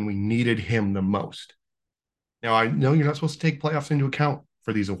showed up when we needed him the most. Now, I know you're not supposed to take playoffs into account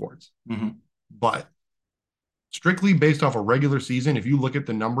for these awards, Mm-hmm. but strictly based off a regular season, if you look at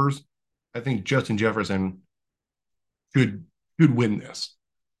the numbers, I think Justin Jefferson should should win this.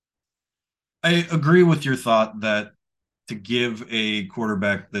 I agree with your thought that to give a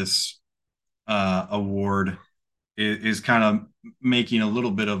quarterback this award is kind of making a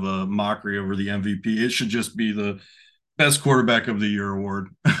little bit of a mockery over the MVP. It should just be the best quarterback of the year award.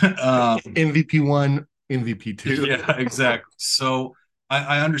 MVP one, MVP two. Yeah, exactly. So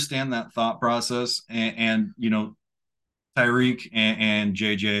I understand that thought process, and Tyreek and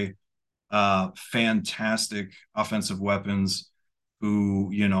JJ, fantastic offensive weapons. Who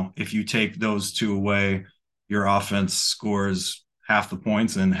if you take those two away, your offense scores half the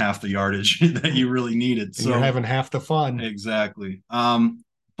points and half the yardage that you really needed. And you're So having half the fun. exactly.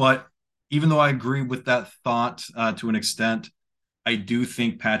 But even though I agree with that thought to an extent, I do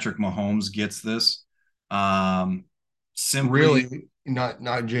think Patrick Mahomes gets this. Um, simply, Really, not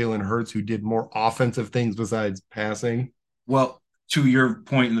Jalen Hurts, who did more offensive things besides passing. well, to your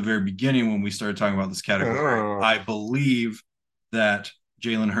point in the very beginning when we started talking about this category, Oh, I believe that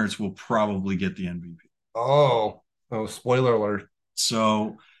Jalen Hurts will probably get the MVP. oh, oh! Spoiler alert!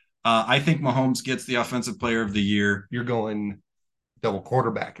 So I think Mahomes gets the Offensive Player of the Year. You're going double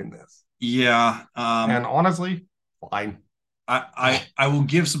quarterback in this. Yeah. And honestly, fine. I will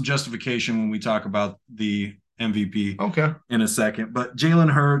give some justification when we talk about the MVP Okay. in a second. But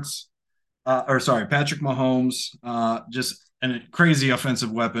Jalen Hurts, or sorry, Patrick Mahomes, just a crazy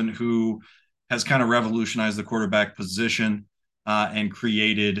offensive weapon who has kind of revolutionized the quarterback position and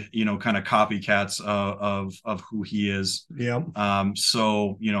created, kind of copycats of who he is. Yeah.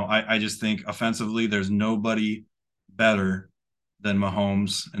 So, I just think offensively, there's nobody better than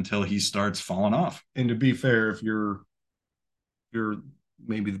Mahomes until he starts falling off. And to be fair, if you're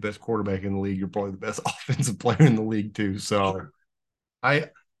maybe the best quarterback in the league, you're probably the best offensive player in the league too. So I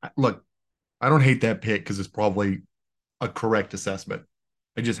look, I don't hate that pick because it's probably a correct assessment.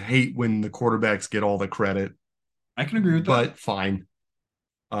 I just hate when the quarterbacks get all the credit, I can agree with that. but fine.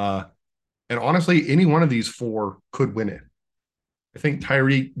 Uh, and honestly, any one of these four could win it. I think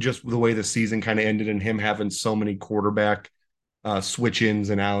Tyreek, just the way the season kind of ended and him having so many quarterback switch ins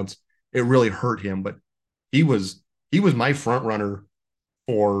and outs, it really hurt him. But he was he was my front runner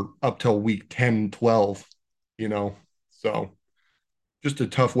for up till week 10, 12. you know. So just a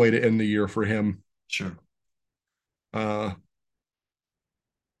tough way to end the year for him. Sure. Uh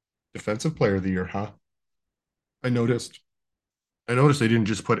Defensive player of the year, huh? I noticed. I noticed they didn't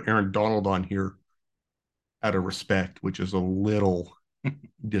just put Aaron Donald on here out of respect, which is a little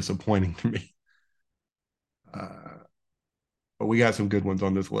disappointing to me. Uh, but we got some good ones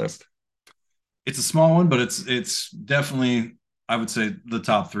on this list. It's a small one, but it's definitely, I would say, the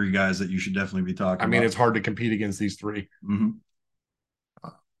top three guys that you should definitely be I talking mean, about. it's hard to compete against these three. Mm-hmm. Uh,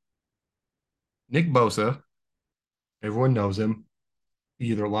 Nick Bosa, everyone knows him.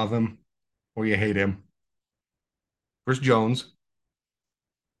 You either love him or you hate him. Chris Jones,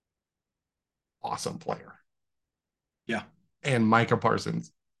 awesome player. Yeah. And Micah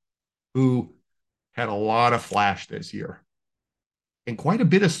Parsons, who had a lot of flash this year and quite a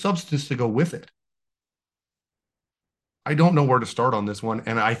bit of substance to go with it. I don't know where to start on this one.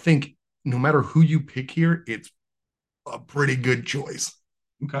 And I think no matter who you pick here, it's a pretty good choice.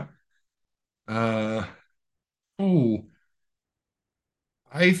 Okay. Uh, oh,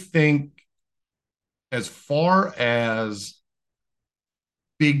 I think as far as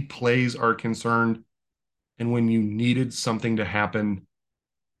big plays are concerned, and when you needed something to happen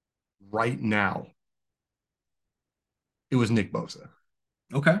right now, it was Nick Bosa.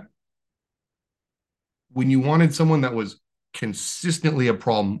 Okay. When you wanted someone that was consistently a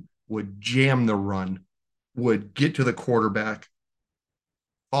problem, would jam the run, would get to the quarterback,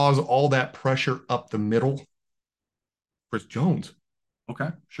 cause all that pressure up the middle, Chris Jones. Okay.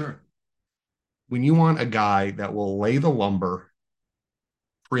 Sure. When you want a guy that will lay the lumber,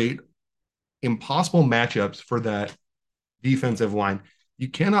 create impossible matchups for that defensive line, you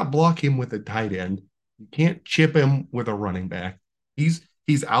cannot block him with a tight end. You can't chip him with a running back. He's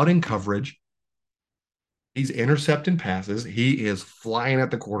out in coverage. He's intercepting passes. He is flying at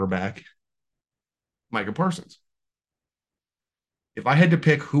the quarterback. Micah Parsons. If I had to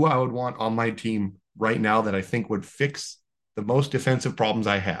pick who I would want on my team right now that I think would fix the most defensive problems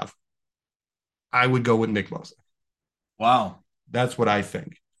I have, I would go with Nick Bosa. Wow. That's what I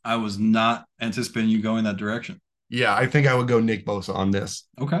think. I was not anticipating you going that direction. Yeah, I think I would go Nick Bosa on this.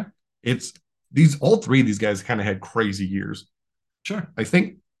 Okay. It's these all three of these guys kind of had crazy years. Sure. I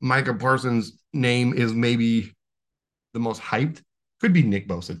think Micah Parsons' name is maybe the most hyped. Could be Nick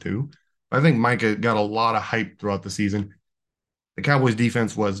Bosa too. I think Micah got a lot of hype throughout the season. The Cowboys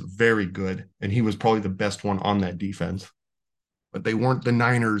defense was very good, and he was probably the best one on that defense. But they weren't the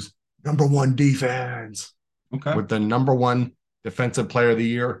Niners' number one defense Okay. with the number one defensive player of the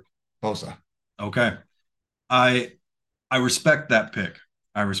year, Bosa. Okay. I I respect that pick.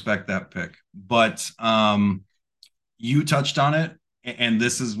 I respect that pick. But you touched on it, and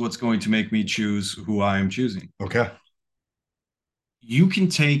this is what's going to make me choose who I am choosing. Okay. You can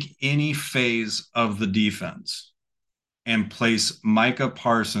take any phase of the defense and place Micah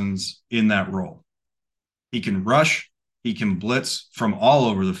Parsons in that role. He can rush, he can blitz from all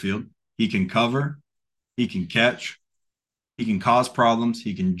over the field, he can cover, he can catch, he can cause problems,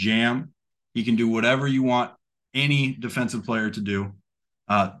 he can jam, he can do whatever you want any defensive player to do.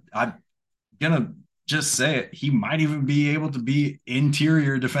 I'm gonna just say it. He might even be able to be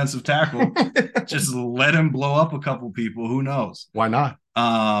interior defensive tackle. Just let him blow up a couple people. Who knows? Why not?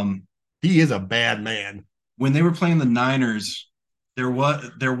 Um, He is a bad man. when they were playing the Niners, there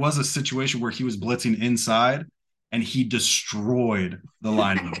was a situation where he was blitzing inside and he destroyed the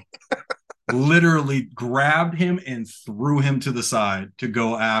lineman. Literally grabbed him and threw him to the side to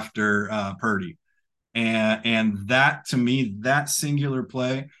go after Purdy. And that to me, that singular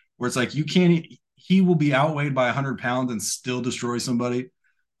play where it's like you can't he will be outweighed by 100 pounds and still destroy somebody.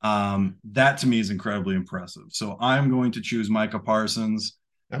 That to me is incredibly impressive. So I'm going to choose Micah Parsons.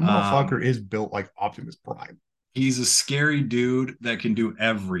 That Um, motherfucker is built like Optimus Prime. he's a scary dude that can do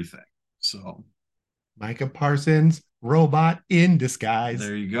everything. So Micah Parsons, robot in disguise.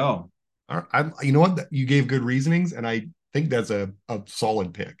 there you go. You know what? You gave good reasonings, and I think that's a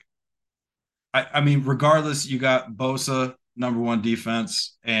solid pick. I mean, regardless, you got Bosa, number one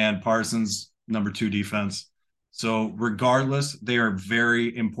defense, and Parsons, number two defense. So, regardless, they are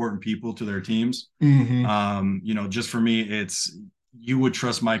very important people to their teams. Mm-hmm. Just for me, it's you would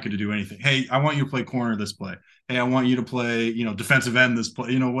trust Micah to do anything. Hey, I want you to play corner this play. Hey, I want you to play, defensive end this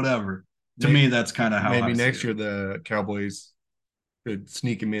play, whatever. To Maybe, me, that's kind of how maybe I see next it. year the Cowboys could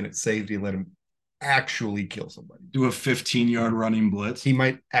sneak him in at safety and let him actually kill somebody. Do a 15-yard running blitz. He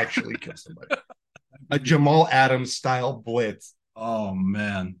might actually kill somebody. A Jamal Adams style blitz Oh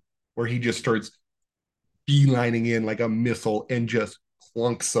man, where he just starts beelining in like a missile and just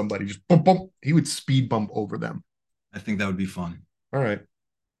clunks somebody. Just bump, bump. He would speed bump over them. I think that would be fun. All right.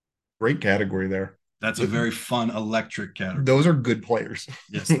 Great category there. That's a very fun electric category. Those are good players.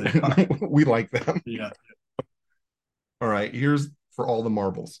 Yes, they are. We like them. Yeah. All right. Here's for all the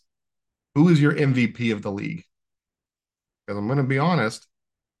marbles. Who is your MVP of the league? Because I'm going to be honest,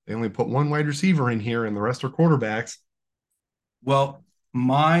 they only put one wide receiver in here and the rest are quarterbacks. Well,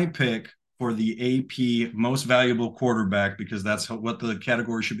 my pick for the AP most valuable quarterback, because that's what the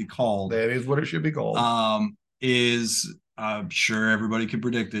category should be called, That is what it should be called. is I'm sure everybody can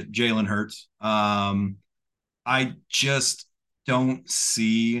predict it. Jalen Hurts. I just don't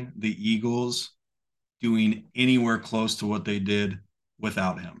see the Eagles doing anywhere close to what they did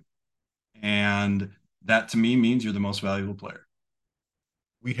without him. And that to me means you're the most valuable player.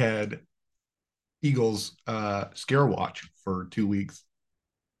 We had Eagles scare watch for 2 weeks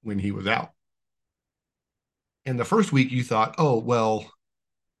when he was out. And the first week you thought, oh, well,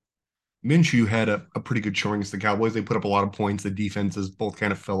 Minshew had a pretty good showing against the Cowboys. They put up a lot of points. The defenses both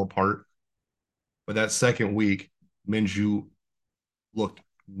kind of fell apart. But that second week, Minshew looked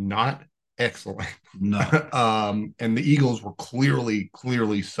not excellent. No. And the Eagles were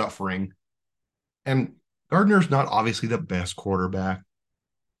clearly suffering. And Gardner's not obviously the best quarterback,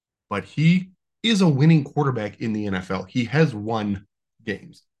 but he is a winning quarterback in the NFL. He has won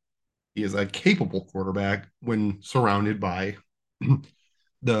games. He is a capable quarterback when surrounded by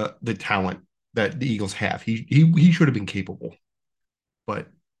the talent that the Eagles have. He should have been capable, but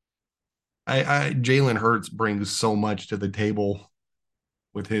I Jalen Hurts brings so much to the table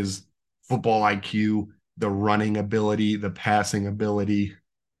with his football IQ, the running ability, the passing ability.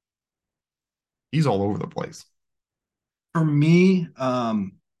 He's all over the place. For me,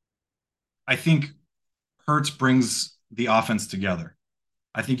 I think Hurts brings the offense together.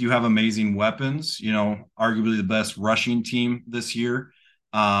 I think you have amazing weapons, arguably the best rushing team this year.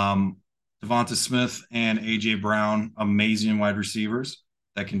 Um, Devonta Smith and AJ Brown, amazing wide receivers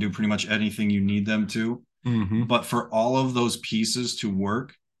that can do pretty much anything you need them to. Mm-hmm. But for all of those pieces to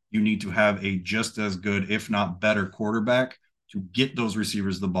work, you need to have a just as good, if not better, quarterback to get those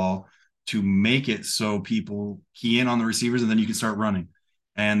receivers the ball, to make it so people key in on the receivers, and then you can start running.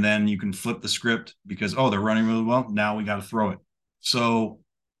 And then you can flip the script because, oh, they're running really well. Now we got to throw it. So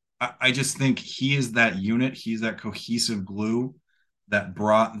I just think he is that unit. He's that cohesive glue that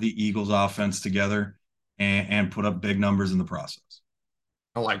brought the Eagles offense together and put up big numbers in the process.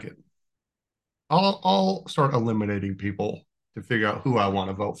 I like it. I'll start eliminating people to figure out who I want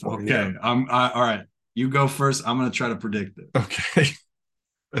to vote for Okay. here. All right. You go first. I'm going to try to predict it.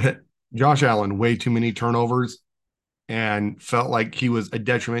 Okay. Josh Allen, way too many turnovers and felt like he was a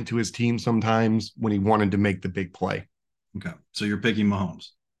detriment to his team sometimes when he wanted to make the big play. Okay. So you're picking Mahomes.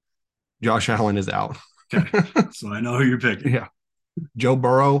 Josh Allen is out. Okay. So I know who you're picking. Yeah. Joe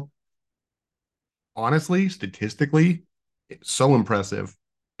Burrow, honestly, statistically, so impressive.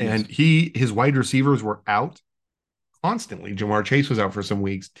 Yes. And his wide receivers were out constantly. Jamar Chase was out for some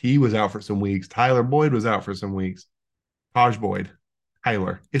weeks. T was out for some weeks. Tyler Boyd was out for some weeks. Taj Boyd.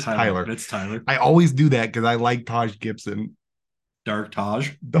 Tyler. It's Tyler. Tyler. It's Tyler. I always do that because I like Taj Gibson. Dark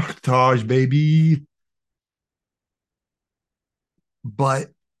Taj. Dark Taj, baby. But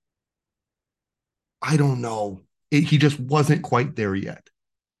I don't know. He just wasn't quite there yet.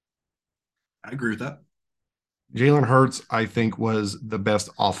 I agree with that. Jalen Hurts, I think, was the best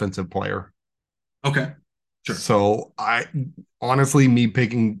offensive player. Okay. Sure. So honestly, me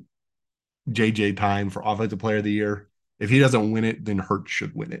picking JJ Time for offensive player of the year, if he doesn't win it, then Hurts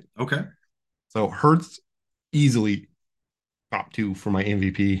should win it. Okay. So Hurts easily top two for my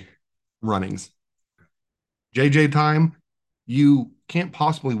MVP runnings. JJ Time, You can't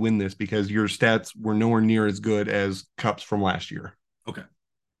possibly win this because your stats were nowhere near as good as Cup's from last year. Okay.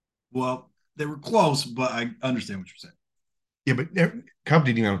 Well, they were close, but I understand what you're saying. Yeah, but Cup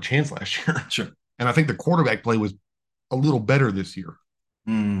didn't even have a chance last year. Sure. And I think the quarterback play was a little better this year.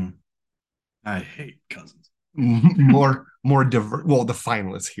 Mm, I hate Cousins. More diverse. Well, the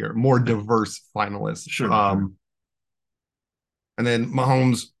finalists here, more diverse finalists. Sure, sure. And then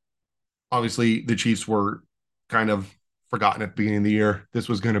Mahomes, obviously, the Chiefs were kind of forgotten at the beginning of the year. This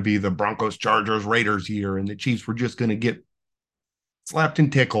was going to be the Broncos, Chargers, Raiders year, and the Chiefs were just going to get slapped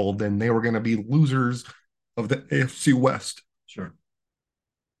and tickled, and they were going to be losers of the AFC West. Sure.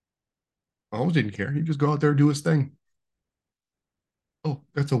 Mahomes didn't care. He'd just go out there and do his thing. Oh,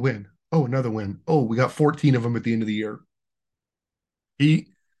 that's a win. Oh, another win. Oh, we got 14 of them at the end of the year. He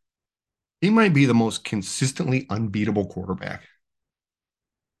he might be the most consistently unbeatable quarterback.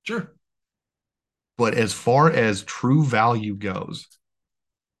 Sure. But as far as true value goes,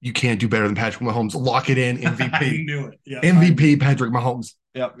 you can't do better than Patrick Mahomes. Lock it in, I MVP. knew it. Yeah. MVP Patrick Mahomes.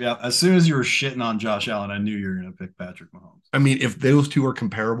 Yep. Yep. As soon as you were shitting on Josh Allen, I knew you were going to pick Patrick Mahomes. I mean, if those two are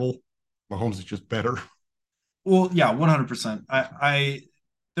comparable, Mahomes is just better. Well, yeah, 100%.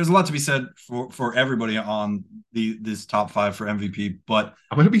 There's a lot to be said for everybody on this top five for MVP, but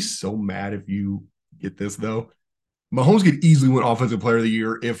I'm gonna be so mad if you get this though. Mahomes could easily win Offensive Player of the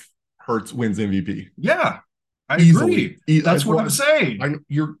Year if Hurts wins MVP. yeah, I Easily. agree. That's what I'm saying.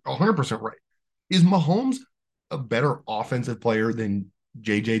 You're 100% right. Is Mahomes a better offensive player than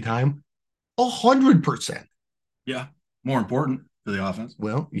JJ Time? 100%. Yeah, more important for the offense.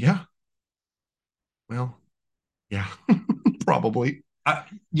 Well, yeah. Well, yeah, probably.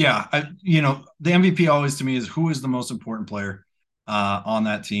 Yeah, the MVP always to me is who is the most important player on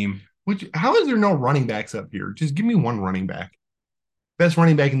that team. Which, how is there no running backs up here? Just give me one running back. Best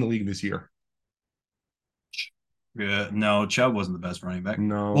running back in the league this year. Yeah, no, Chubb wasn't the best running back. Well,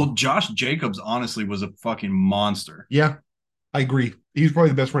 No. Josh Jacobs honestly was a fucking monster. Yeah, I agree. He's probably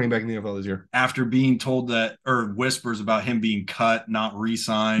the best running back in the NFL this year. After being told that, or whispers about him being cut, not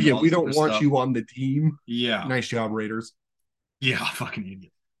re-signed, Yeah, all we this don't other want stuff. you on the team. Yeah, Nice job, Raiders. yeah, fucking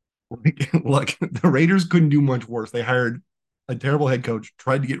idiot. Look, the Raiders couldn't do much worse. They hired a terrible head coach,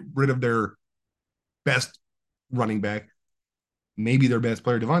 tried to get rid of their best running back, maybe their best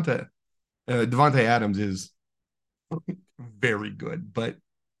player, Devontae. Devontae Adams is very good, but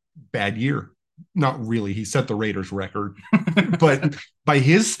bad year. Not really. He set the Raiders record, but by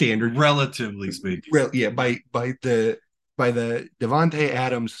his standard, Relatively speaking. yeah, by the Devontae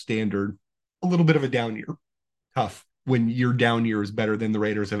Adams standard, a little bit of a down year. Tough when your down year is better than the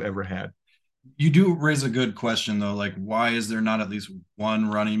Raiders have ever had. You do raise a good question though. Like, why is there not at least one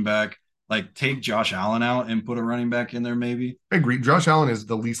running back? Like, take Josh Allen out and put a running back in there, maybe. I agree. Josh Allen is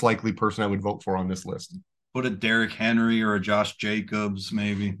the least likely person I would vote for on this list. Put a Derrick Henry or a Josh Jacobs,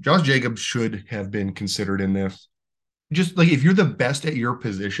 maybe. Josh Jacobs should have been considered in this. Just like if you're the best at your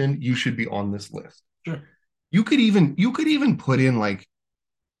position, you should be on this list. Sure. You could even put in like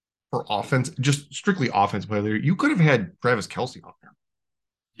for offense, just strictly offense player. You could have had Travis Kelce on there.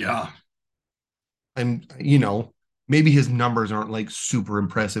 Yeah. And maybe his numbers aren't like super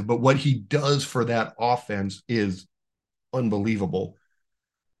impressive, but what he does for that offense is unbelievable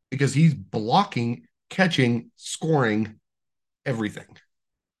because he's blocking, catching, scoring, everything.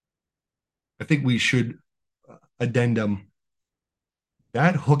 I think we should addendum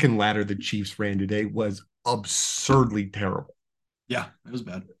that hook and ladder the Chiefs ran today was absurdly terrible. Yeah, it was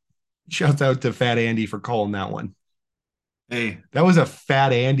bad. Shouts out to Fat Andy for calling that one. Hey, That was a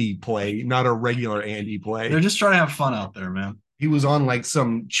Fat Andy play, not a regular Andy they're play. just trying to have fun out there, man. He was on like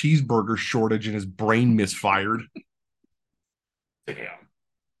some cheeseburger shortage and his brain misfired. Damn.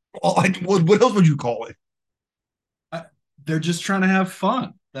 What else would you call it? I, they're just trying to have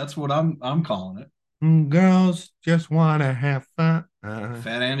fun. That's what I'm calling it. Girls just want to have fun.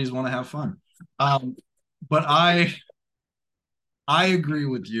 Fat Andes want to have fun. But I agree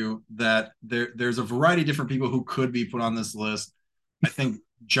with you that there's a variety of different people who could be put on this list. I think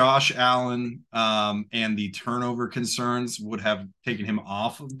Josh Allen and the turnover concerns would have taken him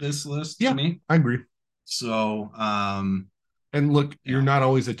off of this list to Yeah, me. I agree. So And look, you're yeah. not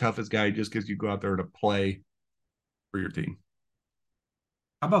always the toughest guy just because you go out there to play for your team.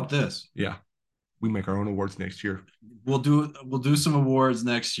 How about this? Yeah, we make our own awards next year. We'll do some awards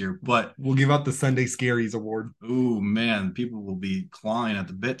next year, but We'll give out the Sunday Scaries award. oh man, people will be clawing at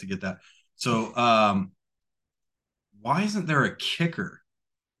the bit to get that. So why isn't there a kicker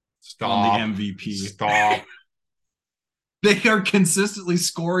on the Stop. MVP? Stop. They are consistently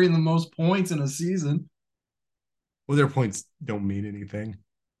scoring the most points in a season. Well, their points don't mean anything.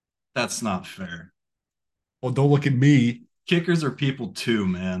 That's not fair. Well, don't look at me. Kickers are people too,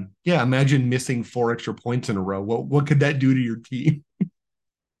 man. Yeah, imagine missing 4 extra points in a row. What could that do to your team?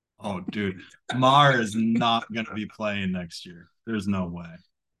 Oh, dude, Mar is not going to be playing next year. There's no way.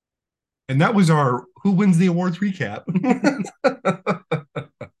 And that was our who wins the awards recap.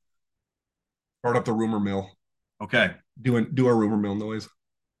 Start up the rumor mill. Okay. Do our rumor mill noise.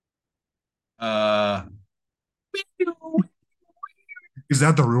 Uh, Is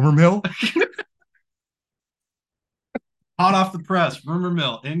that the rumor mill? hot off the press, rumor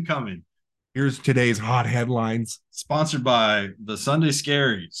mill incoming. Here's today's hot headlines. Sponsored by the Sunday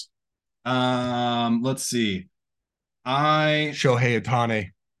Scaries. Let's see. I Shohei Ohtani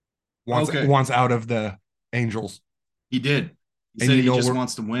okay. wants out of the Angels. He did. He And said he just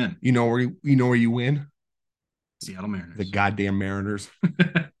wants to win. you know where you win? Seattle The Mariners. goddamn Mariners.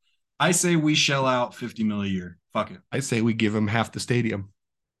 I say we shell out 50 mil a year. Fuck it. I say we give him half the stadium.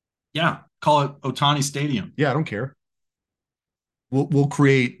 Yeah, call it Otani Stadium. Yeah, I don't care. We'll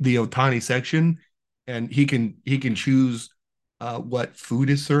create the Otani section, and he can choose what food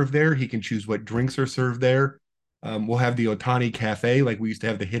is served there. He can choose what drinks are served there. We'll have the Otani Cafe, like we used to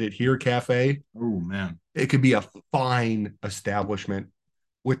have the Hit It Here Cafe. Oh man, It could be a fine establishment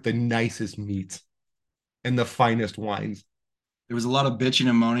with the nicest meats and the finest wines. there was a lot of bitching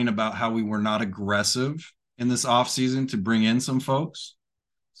and moaning about how we were not aggressive in this off season to bring in some folks.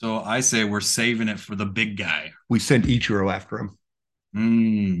 So I say we're saving it for the big guy. We sent Ichiro after him.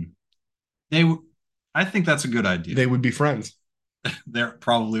 Mm. They, I think that's a good idea. They would be friends. They're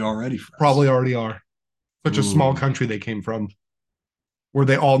probably already friends. Probably already are. Such a small Ooh. country they came from, where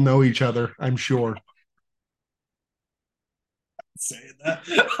they all know each other, I'm sure. Saying that.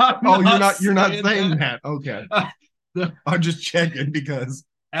 I'm Oh, not you're not saying saying that. Okay. I'm just checking because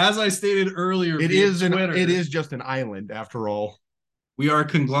As I stated earlier, it is just an island after all. we are a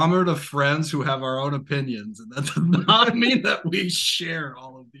conglomerate of friends who have our own opinions, and that does not mean that we share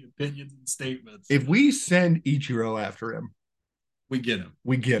all of the opinions and statements. If we send Ichiro after him, We get him.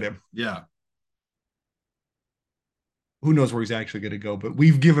 we get him. Yeah. Who knows where he's actually going to go, but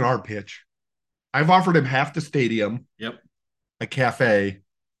we've given our pitch. I've offered him half the stadium, Yep. a cafe,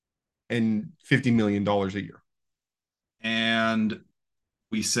 and $50 million a year. And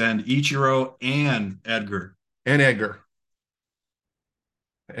we send Ichiro and Edgar. And Edgar.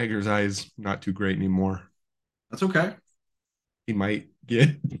 Edgar's eyes not too great anymore. That's okay. He might get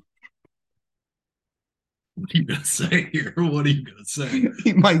What are you gonna say here? What are you gonna say?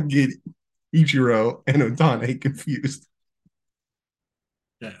 he might get Ichiro and Otane confused.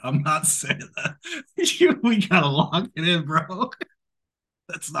 Yeah, I'm not saying that. We gotta lock it in, bro.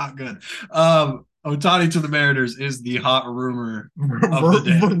 That's not good. Otani to the Mariners is the hot rumor of the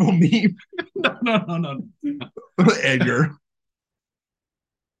day. Verbal meme. No. Edgar.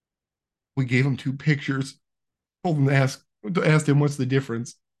 We gave him two pictures. Told him asked him what's the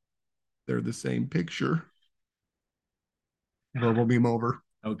difference. They're the same picture. Verbal meme over.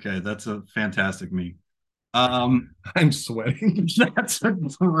 Okay, that's a fantastic meme. I'm sweating. That's a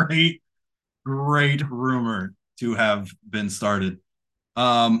great rumor to have been started.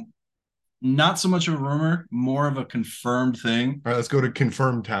 Um, not so much of a rumor, more of a confirmed thing. All right, let's go to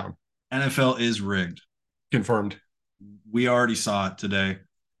confirmed town. NFL is rigged. Confirmed. We already saw it today.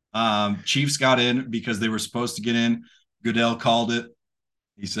 Chiefs got in because they were supposed to get in. Goodell called it.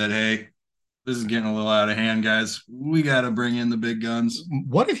 He said, "Hey, this is getting a little out of hand, guys. We got to bring in the big guns."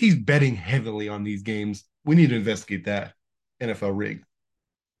 What if he's betting heavily on these games? We need to investigate that. NFL rig.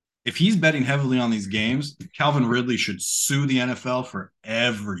 If he's betting heavily on these games, Calvin Ridley should sue the NFL for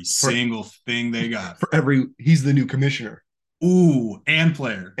every single thing they got. He's the new commissioner. Ooh, and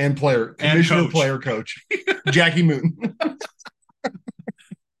player. And player. Commissioner, and coach. Player, coach. Jackie Moon.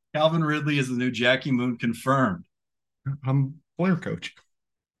 Calvin Ridley is the new Jackie Moon confirmed. I'm player coach.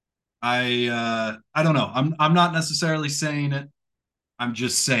 I don't know. I'm not necessarily saying it. I'm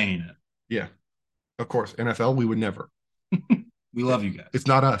just saying it. Yeah. Of course. NFL, we would never. We love you guys. It's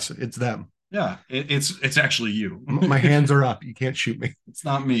not us, it's them. Yeah, it's actually you. My hands are up. You can't shoot me. It's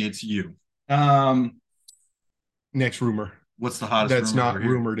not me, it's you. Next rumor. What's the hottest That's rumor not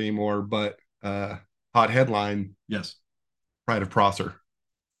rumored anymore, but hot headline. Yes. Pride of Prosser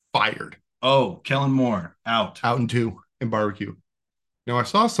fired. Oh, Kellen Moore out. Out in two in barbecue. Now I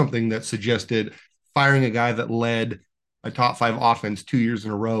saw something that suggested firing a guy that led a top 5 offense 2 years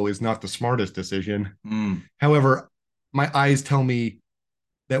in a row is not the smartest decision. However, my eyes tell me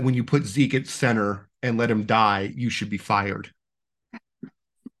that when you put Zeke at center and let him die, you should be fired.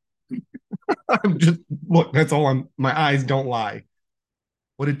 I'm just look, that's all my eyes don't lie.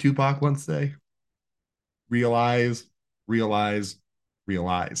 What did Tupac once say? Realize, realize,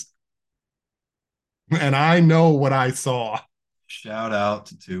 realize. And I know what I saw. Shout out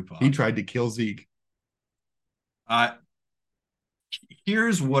to He Tupac. tried to kill Zeke. I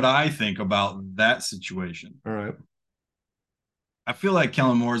Here's what I think about that situation. All right. I feel like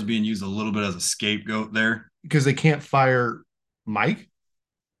Kellen Moore is being used a little bit as a scapegoat there. Because they can't fire Mike.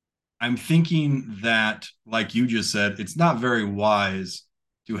 I'm thinking that, like you just said, it's not very wise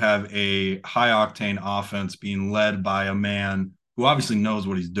to have a high octane offense being led by a man who obviously knows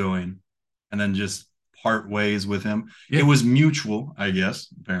what he's doing and then just part ways with him. It Yeah. was mutual, I guess,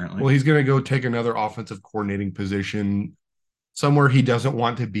 apparently. Well, he's going to go take another offensive coordinating position somewhere he doesn't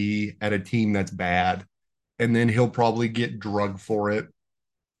want to be at a team that's bad. And then he'll probably get drugged for it.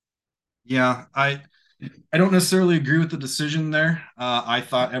 Yeah, I don't necessarily agree with the decision there. I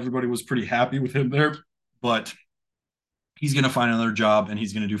thought everybody was pretty happy with him there, but he's going to find another job and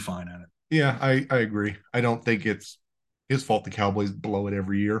he's going to do fine at it. Yeah, I agree. I don't think it's his fault the Cowboys blow it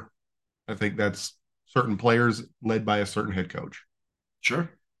every year. I think that's certain players led by a certain head coach. Sure.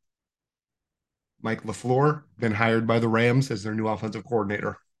 Mike LaFleur, been hired by the Rams as their new offensive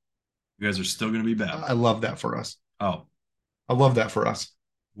coordinator. You guys are still going to be bad. I love that for us. Oh, I love that for us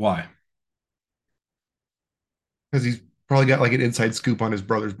why? because he's probably got like an inside scoop on his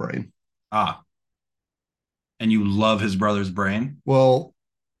brother's brain. Ah, and you love his brother's brain? Well,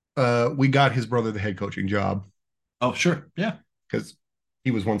 we got his brother the head coaching job Oh, sure. Yeah. because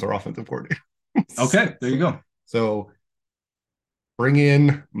he was once our offensive coordinator. Okay. There you go. So bring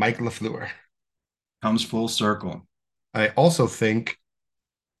in Mike LaFleur. Comes full circle. I also think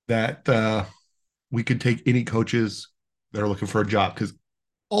that we could take any coaches that are looking for a job because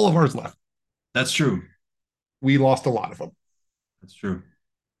all of ours left. That's true. We lost a lot of them. That's true.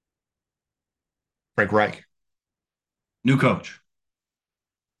 Frank Reich, New coach,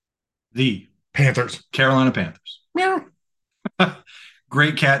 the Panthers. Carolina Panthers. Meow.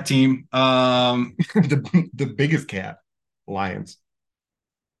 Great cat team. The biggest cat, Lions.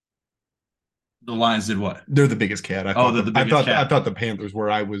 The Lions did what? They're the biggest cat. Oh, they're the biggest I cat. thought the Panthers were.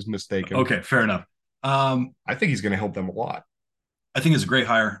 I was mistaken. Okay, fair enough. I think he's going to help them a lot. I think it's a great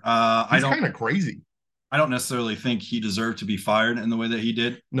hire. He's kind of crazy. I don't necessarily think he deserved to be fired in the way that he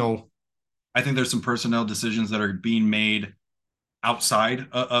did. No, I think there's some personnel decisions that are being made outside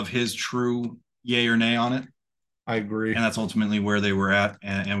of his true yay or nay on it. I agree. And that's ultimately where they were at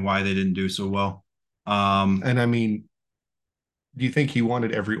and why they didn't do so well. And I mean, do you think he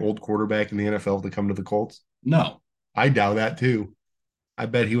wanted every old quarterback in the NFL to come to the Colts? No. I doubt that too. I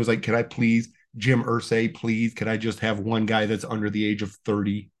bet he was like, "Can I please, Jim Irsay, please, could I just have one guy that's under the age of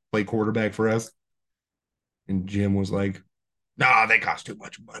 30 play quarterback for us?" And Jim was like, "Nah, they cost too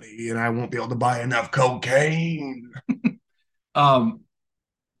much money, and I won't be able to buy enough cocaine." Um,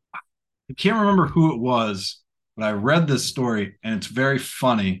 I can't remember who it was, but I read this story and it's very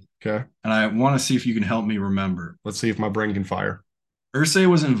funny. Okay, And I want to see if you can help me remember. let's see if my brain can fire. Irsay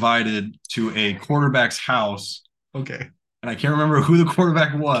was invited to a quarterback's house, Okay, and I can't remember who the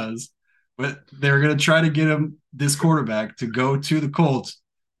quarterback was, but they were going to try to get him, this quarterback, to go to the Colts,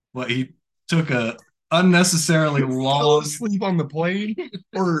 but he took a unnecessarily fell long. asleep on the plane,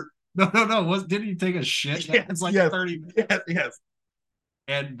 or No. Didn't he take a shit? yes, It's like yes, 30 minutes. yes.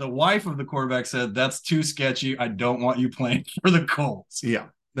 And the wife of the quarterback said, "That's too sketchy. I don't want you playing for the Colts." Yeah,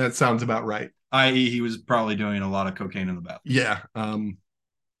 that sounds about right. I.e., he was probably doing a lot of cocaine in the bathroom. Yeah.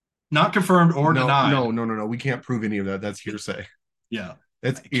 Not confirmed or No, denied. no. We can't prove any of that. That's hearsay. Yeah.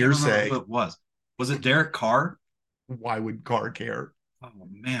 That's I can't remember hearsay. who it was. Was it Derek Carr? Why would Carr care? Oh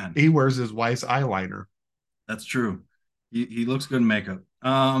man, He wears his wife's eyeliner. that's true. He looks good in makeup.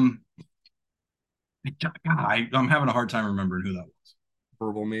 God, I'm having a hard time remembering who that was.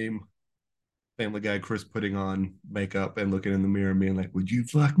 Verbal meme. Family Guy Chris putting on makeup and looking in the mirror and being like, "Would you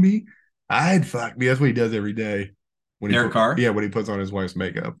fuck me? I'd fuck me." That's what he does every day. Derek Carr? Yeah, when he puts on his wife's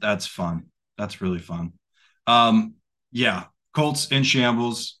makeup. That's fun. That's really fun. Um, yeah, Colts in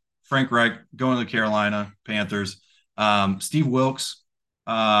shambles. Frank Reich going to the Carolina Panthers. Steve Wilkes.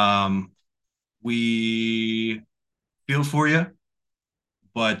 We feel for you,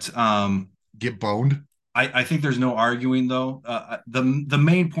 but Get boned. I think there's no arguing though. The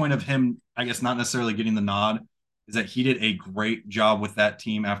main point of him, I guess, not necessarily getting the nod, is that he did a great job with that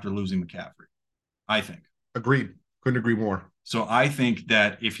team after losing McCaffrey. I think. Agreed. Couldn't agree more. So I think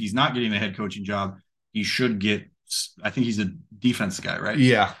that if he's not getting a head coaching job, he should get. I think he's a defense guy, right?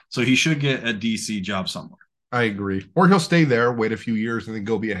 Yeah, So he should get a DC job somewhere. I agree. Or he'll stay there, wait a few years, and then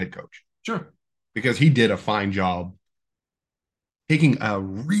go be a head coach Sure. because he did a fine job taking a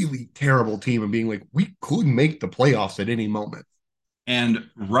really terrible team and being like, we could make the playoffs at any moment. And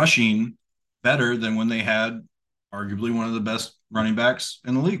rushing better than when they had arguably one of the best running backs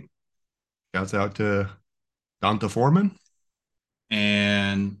in the league. Shouts out to Donta Foreman,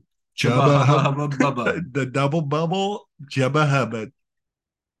 And Chubba Jubba Hubba Hub, Hubba Bubba. the double bubble, Jubba Hubbard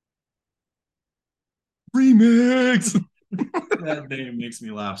remix. That name makes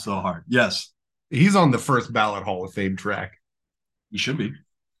me laugh so hard. Yes, He's on the first ballot Hall of Fame track. he should be.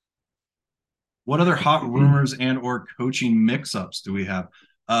 What other hot rumors and or coaching mix-ups do we have?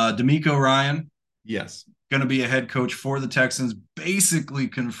 D'Amico Ryan Yes, going to be a head coach for the Texans, basically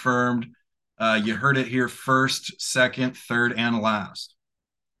confirmed. You heard it here first, second, third, and last.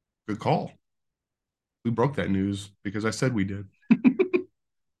 good call. We broke that news because I said we did.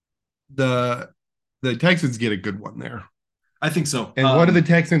 the The Texans get a good one there. I think so. And what are the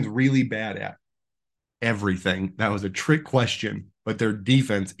Texans really bad at? Everything. That was a trick question, but their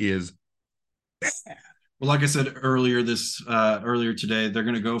defense is Well, like I said earlier today, they're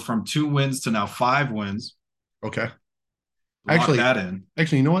going to go from 2 wins to now 5 wins. okay. Lock Actually, that in.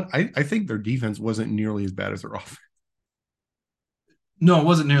 you know what? I think their defense wasn't nearly as bad as their offense. No, it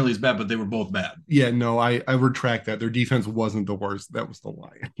wasn't nearly as bad, but they were both bad. Yeah, no, I retract that. Their defense wasn't the worst. That was the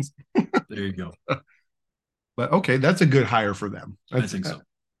Lions. There you go. But okay, that's a good hire for them. I think so.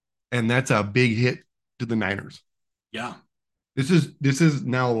 And that's a big hit to the Niners. Yeah. This is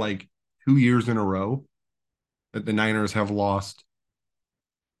now like 2 years in a row that the Niners have lost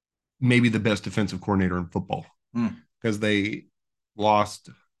maybe the best defensive coordinator in football because they lost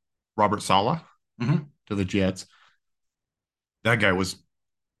Robert Saleh to the Jets. That guy was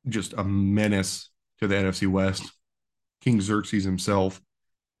just a menace to the NFC West. King Xerxes himself.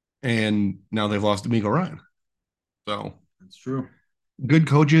 And now they've lost D'Amico Ryan. So That's true. good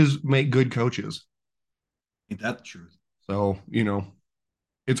coaches make good coaches. Ain't that the truth? So,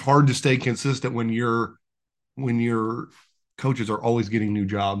 it's hard to stay consistent when your coaches are always getting new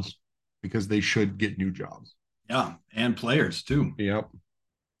jobs because they should get new jobs. Yeah, and players too. Yep.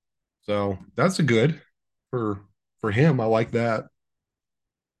 So that's a good for him. I like that.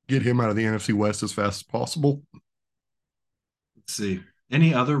 Get him out of the NFC West as fast as possible. Let's see.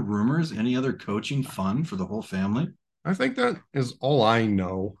 Any other rumors? Any other coaching fun for the whole family? I think that is all I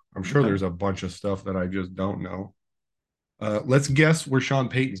know. I'm sure Okay. there's a bunch of stuff that I just don't know. Let's guess where Sean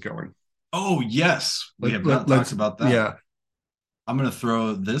Payton's going. Oh, yes. We have not Let's talked about that. yeah. I'm going to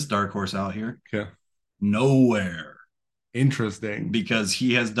throw this dark horse out here. Okay. Nowhere. Interesting. Because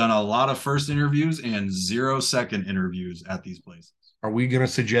he has done a lot of first interviews and 0 second interviews at these places. Are we going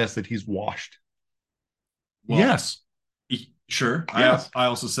to suggest that he's washed? Well, yes. Sure. Yes. I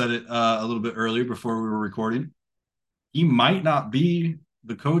also said it a little bit earlier before we were recording. He might not be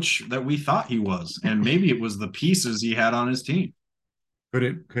the coach that we thought he was, and maybe it was the pieces he had on his team. Could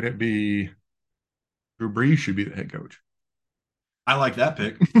it be Drew Brees should be the head coach? I like that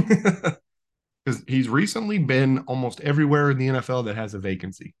pick. Because he's recently been almost everywhere in the NFL that has a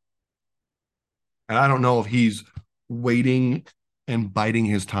vacancy. And I don't know if he's waiting and biding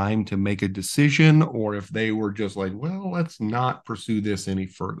his time to make a decision or if they were just like, well, let's not pursue this any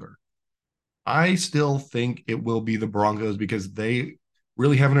further. I still think it will be the Broncos because they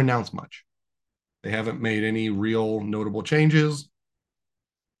really haven't announced much. They haven't made any real notable changes.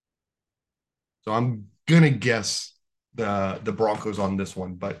 So I'm going to guess the Broncos on this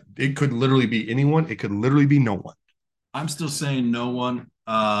one, but it could literally be anyone. It could literally be no one. I'm still saying no one.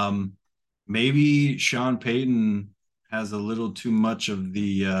 Maybe Sean Payton has a little too much of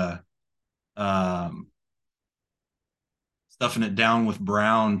the stuffing it down with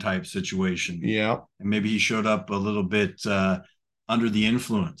Brown type situation. Yeah. And maybe he showed up a little bit under the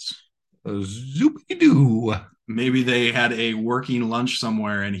influence. Zoopy doo. Maybe they had a working lunch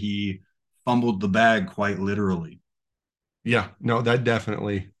somewhere and he fumbled the bag quite literally. Yeah, no, that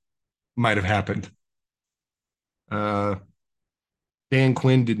definitely might have happened. Uh, Dan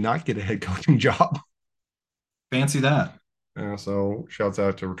Quinn did not get a head coaching job. Fancy that. So shouts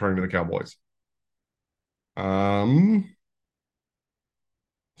out to returning to the Cowboys. Um,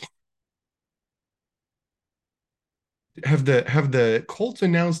 have the Colts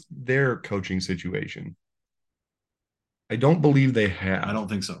announced their coaching situation? I don't believe they have. I don't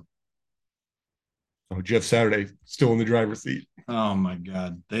think so. Oh, Jeff Saturday still in the driver's seat. Oh my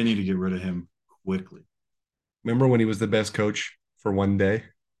God. They need to get rid of him quickly. Remember when he was the best coach for one day?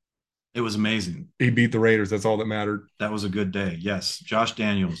 It was amazing. He beat the Raiders. That's all that mattered. That was a good day. Yes. Josh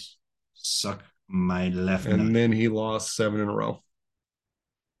Daniels, suck my left And nut. then he lost 7 in a row.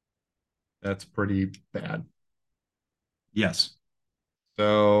 That's pretty bad. Yes.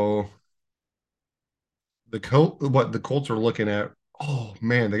 So the Colts are looking at, oh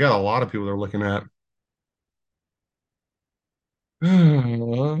man, they got a lot of people they're looking at.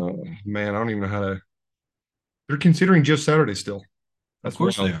 Man, I don't even know how to. They're considering Jeff Saturday still. Of That's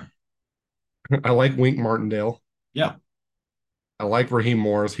course wild. they are. I like Wink Martindale. Yeah, I like Raheem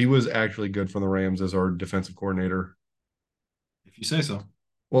Morris. He was actually good for the Rams as our defensive coordinator. if you say so.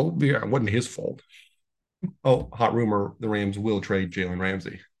 Well, yeah, it wasn't his fault. Oh, hot rumor: the Rams will trade Jalen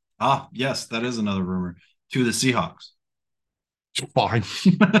Ramsey. Ah, yes, that is another rumor to the Seahawks. Fine,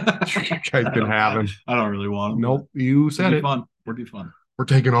 you guys can have him. I don't really want him, but Nope, you it'd said be it. fun. It'd be fun. We're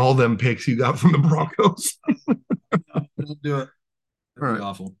taking all them picks you got from the Broncos. No, don't do it. All That'd be right.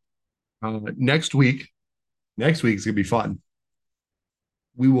 awful. Next week's gonna be fun.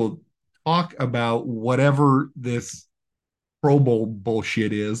 We will talk about whatever this Pro Bowl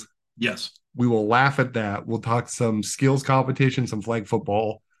bullshit is. Yes. We will laugh at that. We'll talk some skills competition, some flag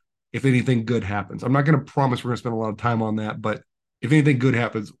football. If anything good happens, I'm not going to promise we're going to spend a lot of time on that, but if anything good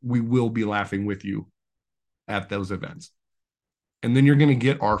happens, we will be laughing with you at those events. And then you're going to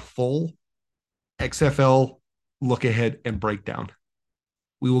get our full XFL look ahead and breakdown.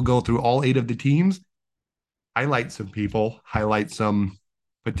 We will go through all 8 of the teams, highlight some people, highlight some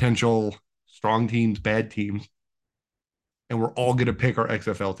potential strong teams, bad teams, and we're all going to pick our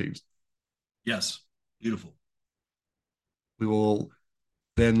XFL teams. Yes. Beautiful. We will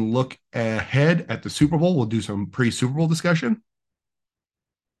then look ahead at the Super Bowl. We'll do some pre Super Bowl discussion,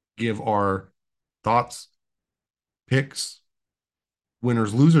 give our thoughts, picks,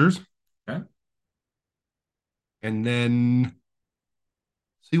 winners, losers, Okay. and then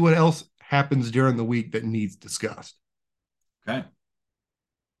see what else happens during the week that needs discussed. Okay.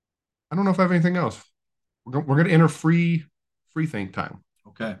 I don't know if I have anything else. We're going to enter free think time.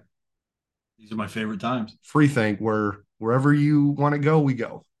 Okay. These are my favorite times. Free think where wherever you want to go, we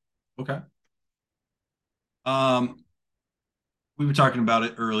go. Okay. Um, we were talking about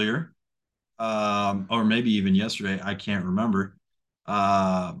it earlier, or maybe even yesterday. I can't remember.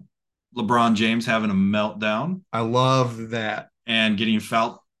 Uh, LeBron James having a meltdown I love that. and getting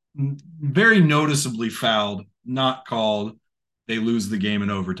fouled, very noticeably fouled, not called. They lose the game in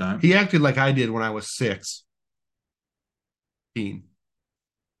overtime. He acted like I did when I was 16.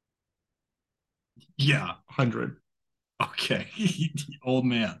 Yeah. 100. Okay. Old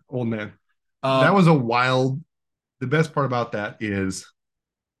man. Old man. That Um, was a wild. The best part about that is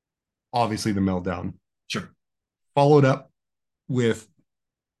obviously the meltdown, sure. followed up with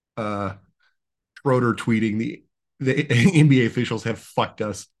uh Schroeder tweeting the NBA officials have fucked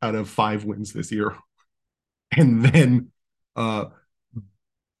us out of 5 wins this year. And then uh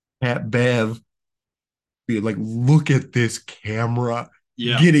Pat Bev being like, look at this camera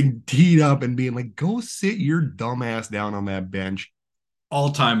Yeah. getting teed up and being like, go sit your dumb ass down on that bench.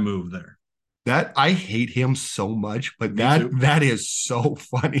 All time move there. That I hate him so much, but Me that too. that is so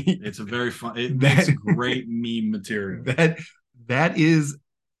funny. It's a very fun, it That makes great meme material. that that is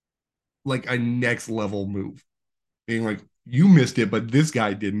like a next level move. Being like, you missed it, but this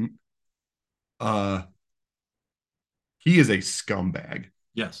guy didn't. Uh he is a scumbag.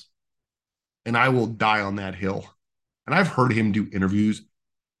 Yes. And I will die on that hill. And I've heard him do interviews.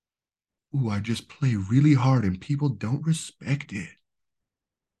 Ooh, I just play really hard and people don't respect it.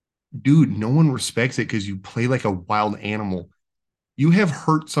 Dude, no one respects it because you play like a wild animal. You have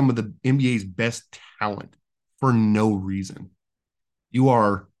hurt some of the NBA's best talent for no reason. You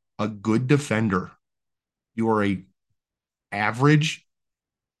are a good defender. You are a average,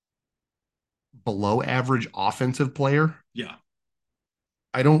 below average offensive player. Yeah.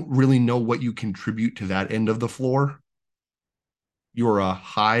 I don't really know what you contribute to that end of the floor. You're a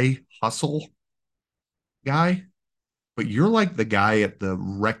high hustle guy, but you're like the guy at the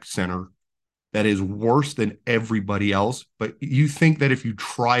rec center that is worse than everybody else. But you think that if you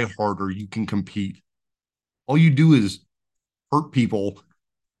try harder, you can compete. All you do is hurt people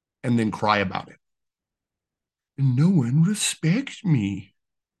and then cry about it. And no one respects me.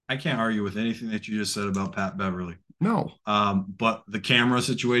 I can't argue with anything that you just said about Pat Beverly. No, But the camera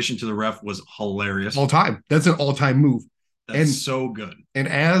situation to the ref was hilarious. all time. That's an all time move. That's And so good. and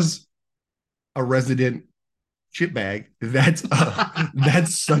as a resident shitbag,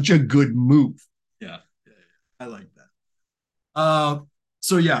 that's such a good move. Yeah. I like that.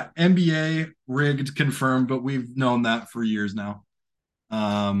 So yeah, NBA rigged confirmed, but we've known that for years now.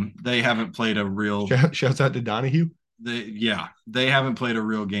 They haven't played a real Shouts out to Donahue. they haven't played a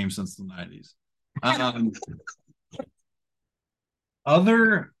real game since the 90s. Um,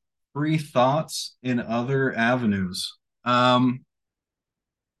 other free thoughts in other avenues. Um,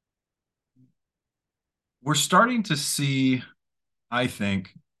 we're starting to see, I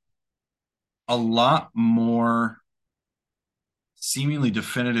think, a lot more seemingly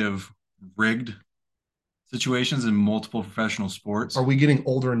definitive rigged situations in multiple professional Are sports, we getting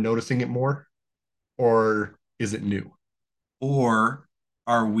older and noticing it more, or is it new? or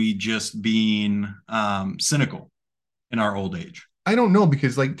are we just being cynical in our old age? I don't know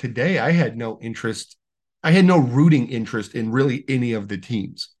because like today I had no interest. I had no rooting interest in really any of the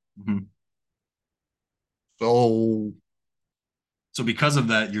teams. Mhm. So So because of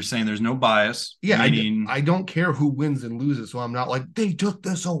that, you're saying there's no bias, yeah, meaning I don't care who wins and loses. So I'm not like they took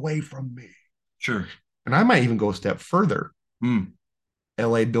this away from me. sure. And I might even go a step further. Hmm.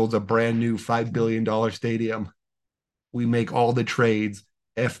 LA builds a brand new $5 billion stadium. We make all the trades.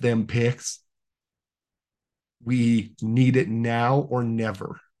 F them picks. We need it now or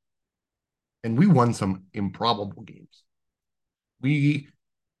never. And we won some improbable games. We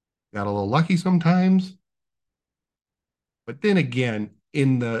got a little lucky sometimes, but then again,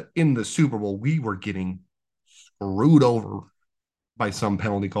 in the Super Bowl, we were getting screwed over by some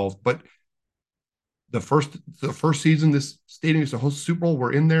penalty calls. But the first season, this stadium is the whole Super Bowl.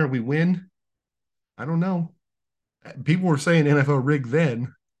 We're in there, we win. I don't know. People were saying NFL rigged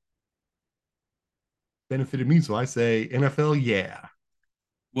then, benefited me, so I say NFL, yeah.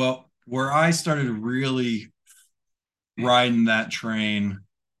 Well, where I started really riding that train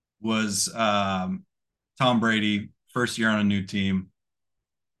was Tom Brady, first year on a new team,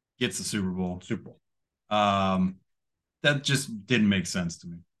 gets the Super Bowl. Super Bowl. Um, that just didn't make sense to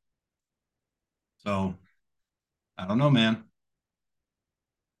me. So I don't know, man.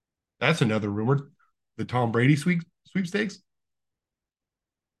 That's another rumor. The Tom Brady sweepstakes.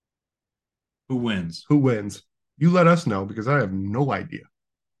 Who wins? Who wins? You let us know because I have no idea.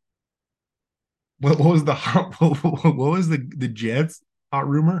 What was the hot, what was the Jets hot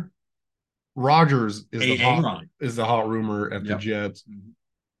rumor? Rogers Aaron. is the hot rumor at the Yep. Jets.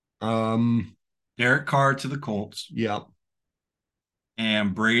 Um, Derek Carr to the Colts yeah,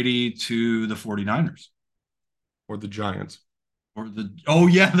 and Brady to the 49ers. or the Giants. Or oh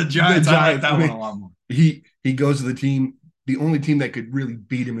yeah, the The Giants. I like Giants. I that one a mean, lot more. he goes to the team, the only team that could really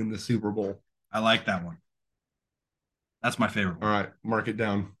beat him in the Super Bowl. I like that one. That's my favorite All one. right, mark it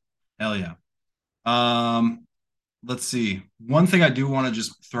down. Hell yeah. Um, let's see. One thing I do want to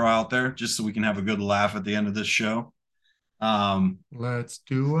just throw out there, just so we can have a good laugh at the end of this show. Um, Let's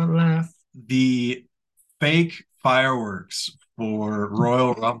do a laugh. the fake fireworks for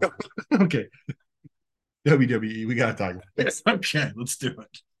Royal Rumble. Okay, WWE. We gotta talk about this. Okay, let's do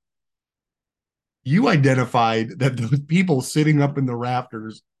it. You identified that those people sitting up in the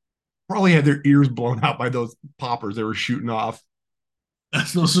rafters probably had their ears blown out by those poppers they were shooting off.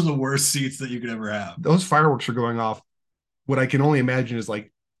 Those are the worst seats that you could ever have. Those fireworks are going off. What I can only imagine is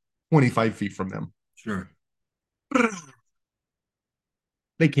like 25 feet from them. Sure.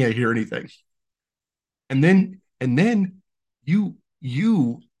 They can't hear anything. And then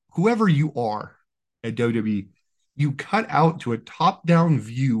you whoever you are at WWE, you cut out to a top-down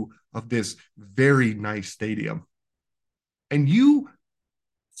view of this very nice stadium. And you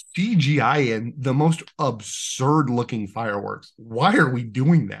CGI in the most absurd looking fireworks. Why are we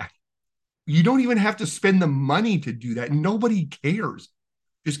doing that? You don't even have to spend the money to do that. Nobody cares.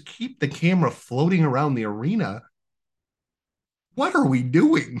 Just keep the camera floating around the arena. What are we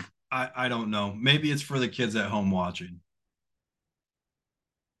doing? I don't know. Maybe it's for the kids at home watching.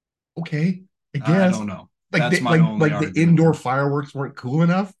 Okay, I I guess don't know. like That's the my like only like the argument indoor there. fireworks weren't cool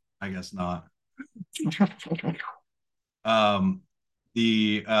enough. I guess not. Um,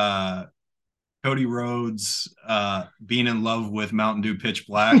 the Cody Rhodes being in love with Mountain Dew Pitch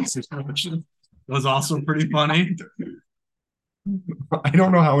Black situation was also pretty funny. I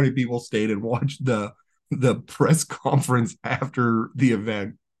don't know how many people stayed and watched the press conference after the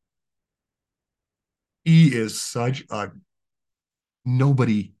event. He is such a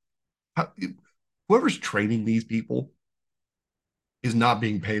nobody. Whoever's training these people is not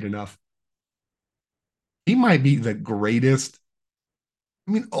being paid enough. He might be the greatest.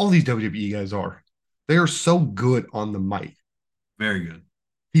 I mean, all these WWE guys are. They are so good on the mic. Very good.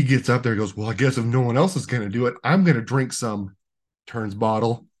 He gets up there and goes, well, I guess if no one else is going to do it, I'm going to drink some turns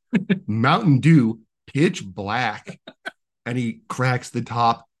bottle, Mountain Dew, pitch black. And he cracks the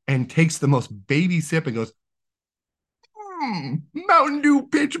top and takes the most baby sip and goes, Mountain Dew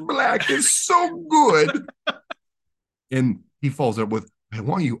pitch black is so good. And he follows up with, I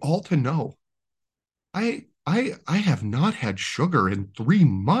want you all to know, I have not had sugar in 3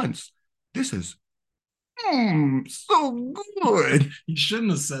 months. This is so good. He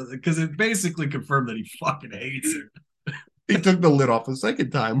shouldn't have said it because it basically confirmed that he fucking hates it. He took the lid off the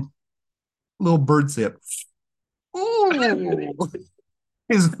second time. Little bird sip. Ooh.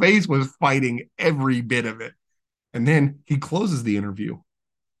 His face was fighting every bit of it. And then he closes the interview,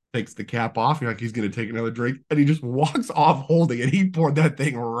 takes the cap off, like he's going to take another drink, and he just walks off holding it. He poured that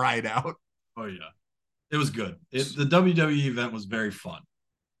thing right out. Oh yeah, it was good. The WWE event was very fun.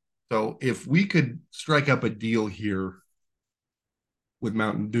 So if we could strike up a deal here with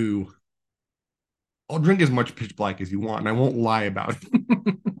Mountain Dew, I'll drink as much pitch black as you want, and I won't lie about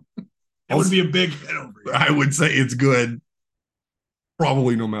it. It would be a big hit over here. I would say it's good,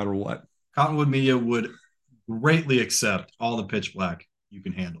 probably no matter what. Cottonwood Media would greatly accept all the pitch black you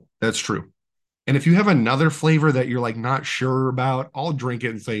can handle. That's true. And if you have another flavor that you're like not sure about, I'll drink it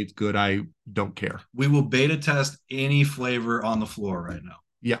and say it's good. I don't care. We will beta test any flavor on the floor right now.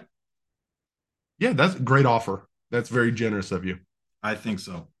 Yeah. Yeah, that's a great offer. That's very generous of you. I think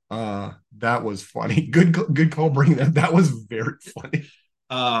so. That was funny. Good call bringing that. That was very funny.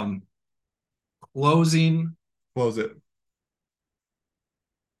 Um, Closing. Close it.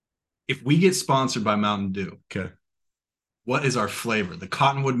 If we get sponsored by Mountain Dew, Okay. what is our flavor? The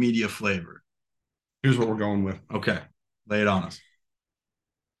Cottonwood Media flavor. Here's what we're going with. Okay. Lay it on us.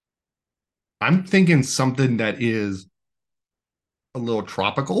 I'm thinking something that is a little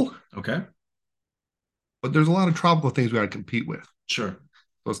tropical, Okay. but there's a lot of tropical things we got to compete with. Sure.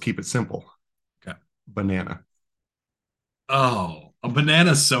 Let's keep it simple. Okay. Banana. Oh, a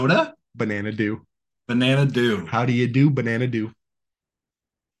banana soda? Banana Dew. Banana Dew. How do you do, Banana Dew?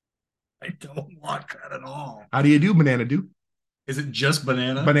 I don't want that at all. How do you do, Banana Dew? Is it just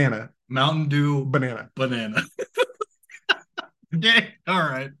banana? Banana. Mountain Dew. Banana. Banana. Okay. All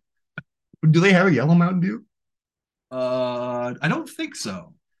right. Do they have a yellow Mountain Dew? I don't think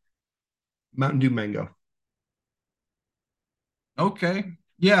so. Mountain Dew Mango. Okay.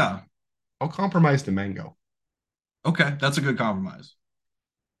 Yeah. I'll compromise to mango. Okay. That's a good compromise.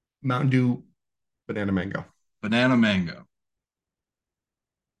 Mountain Dew Banana Mango. Banana mango.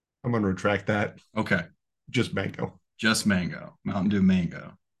 I'm going to retract that. Okay. Just mango. Just mango. Mountain Dew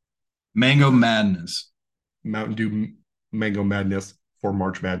mango. Mango madness. Mountain Dew Mango Madness for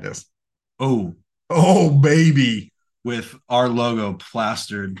March Madness. Oh, Oh, baby. with our logo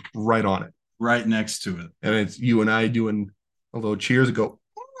plastered Right on it. right next to it. And it's you and I doing a little cheers and go,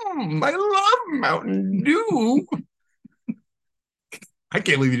 I love Mountain Dew. I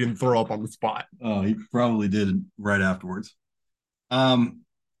can't believe you didn't throw up on the spot. Oh, he probably did right afterwards.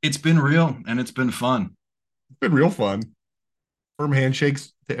 It's been real and it's been fun. It's been real fun. Firm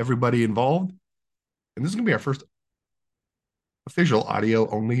handshakes to everybody involved. And this is going to be our first official audio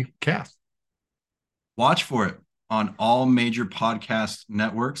only cast. Watch for it on all major podcast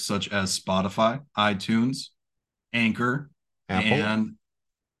networks such as Spotify, iTunes, Anchor, Apple. and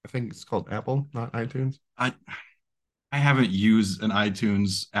I think it's called Apple, not iTunes. I haven't used an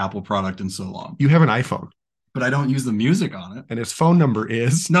iTunes Apple product in so long, You have an iPhone, but I don't use the music on it. and his phone number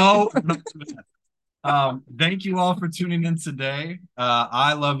is. No. Thank you all for tuning in today.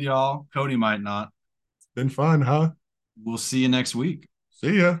 I love y'all. Cody might not. Been fun, huh? We'll see you next week.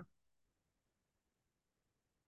 See ya.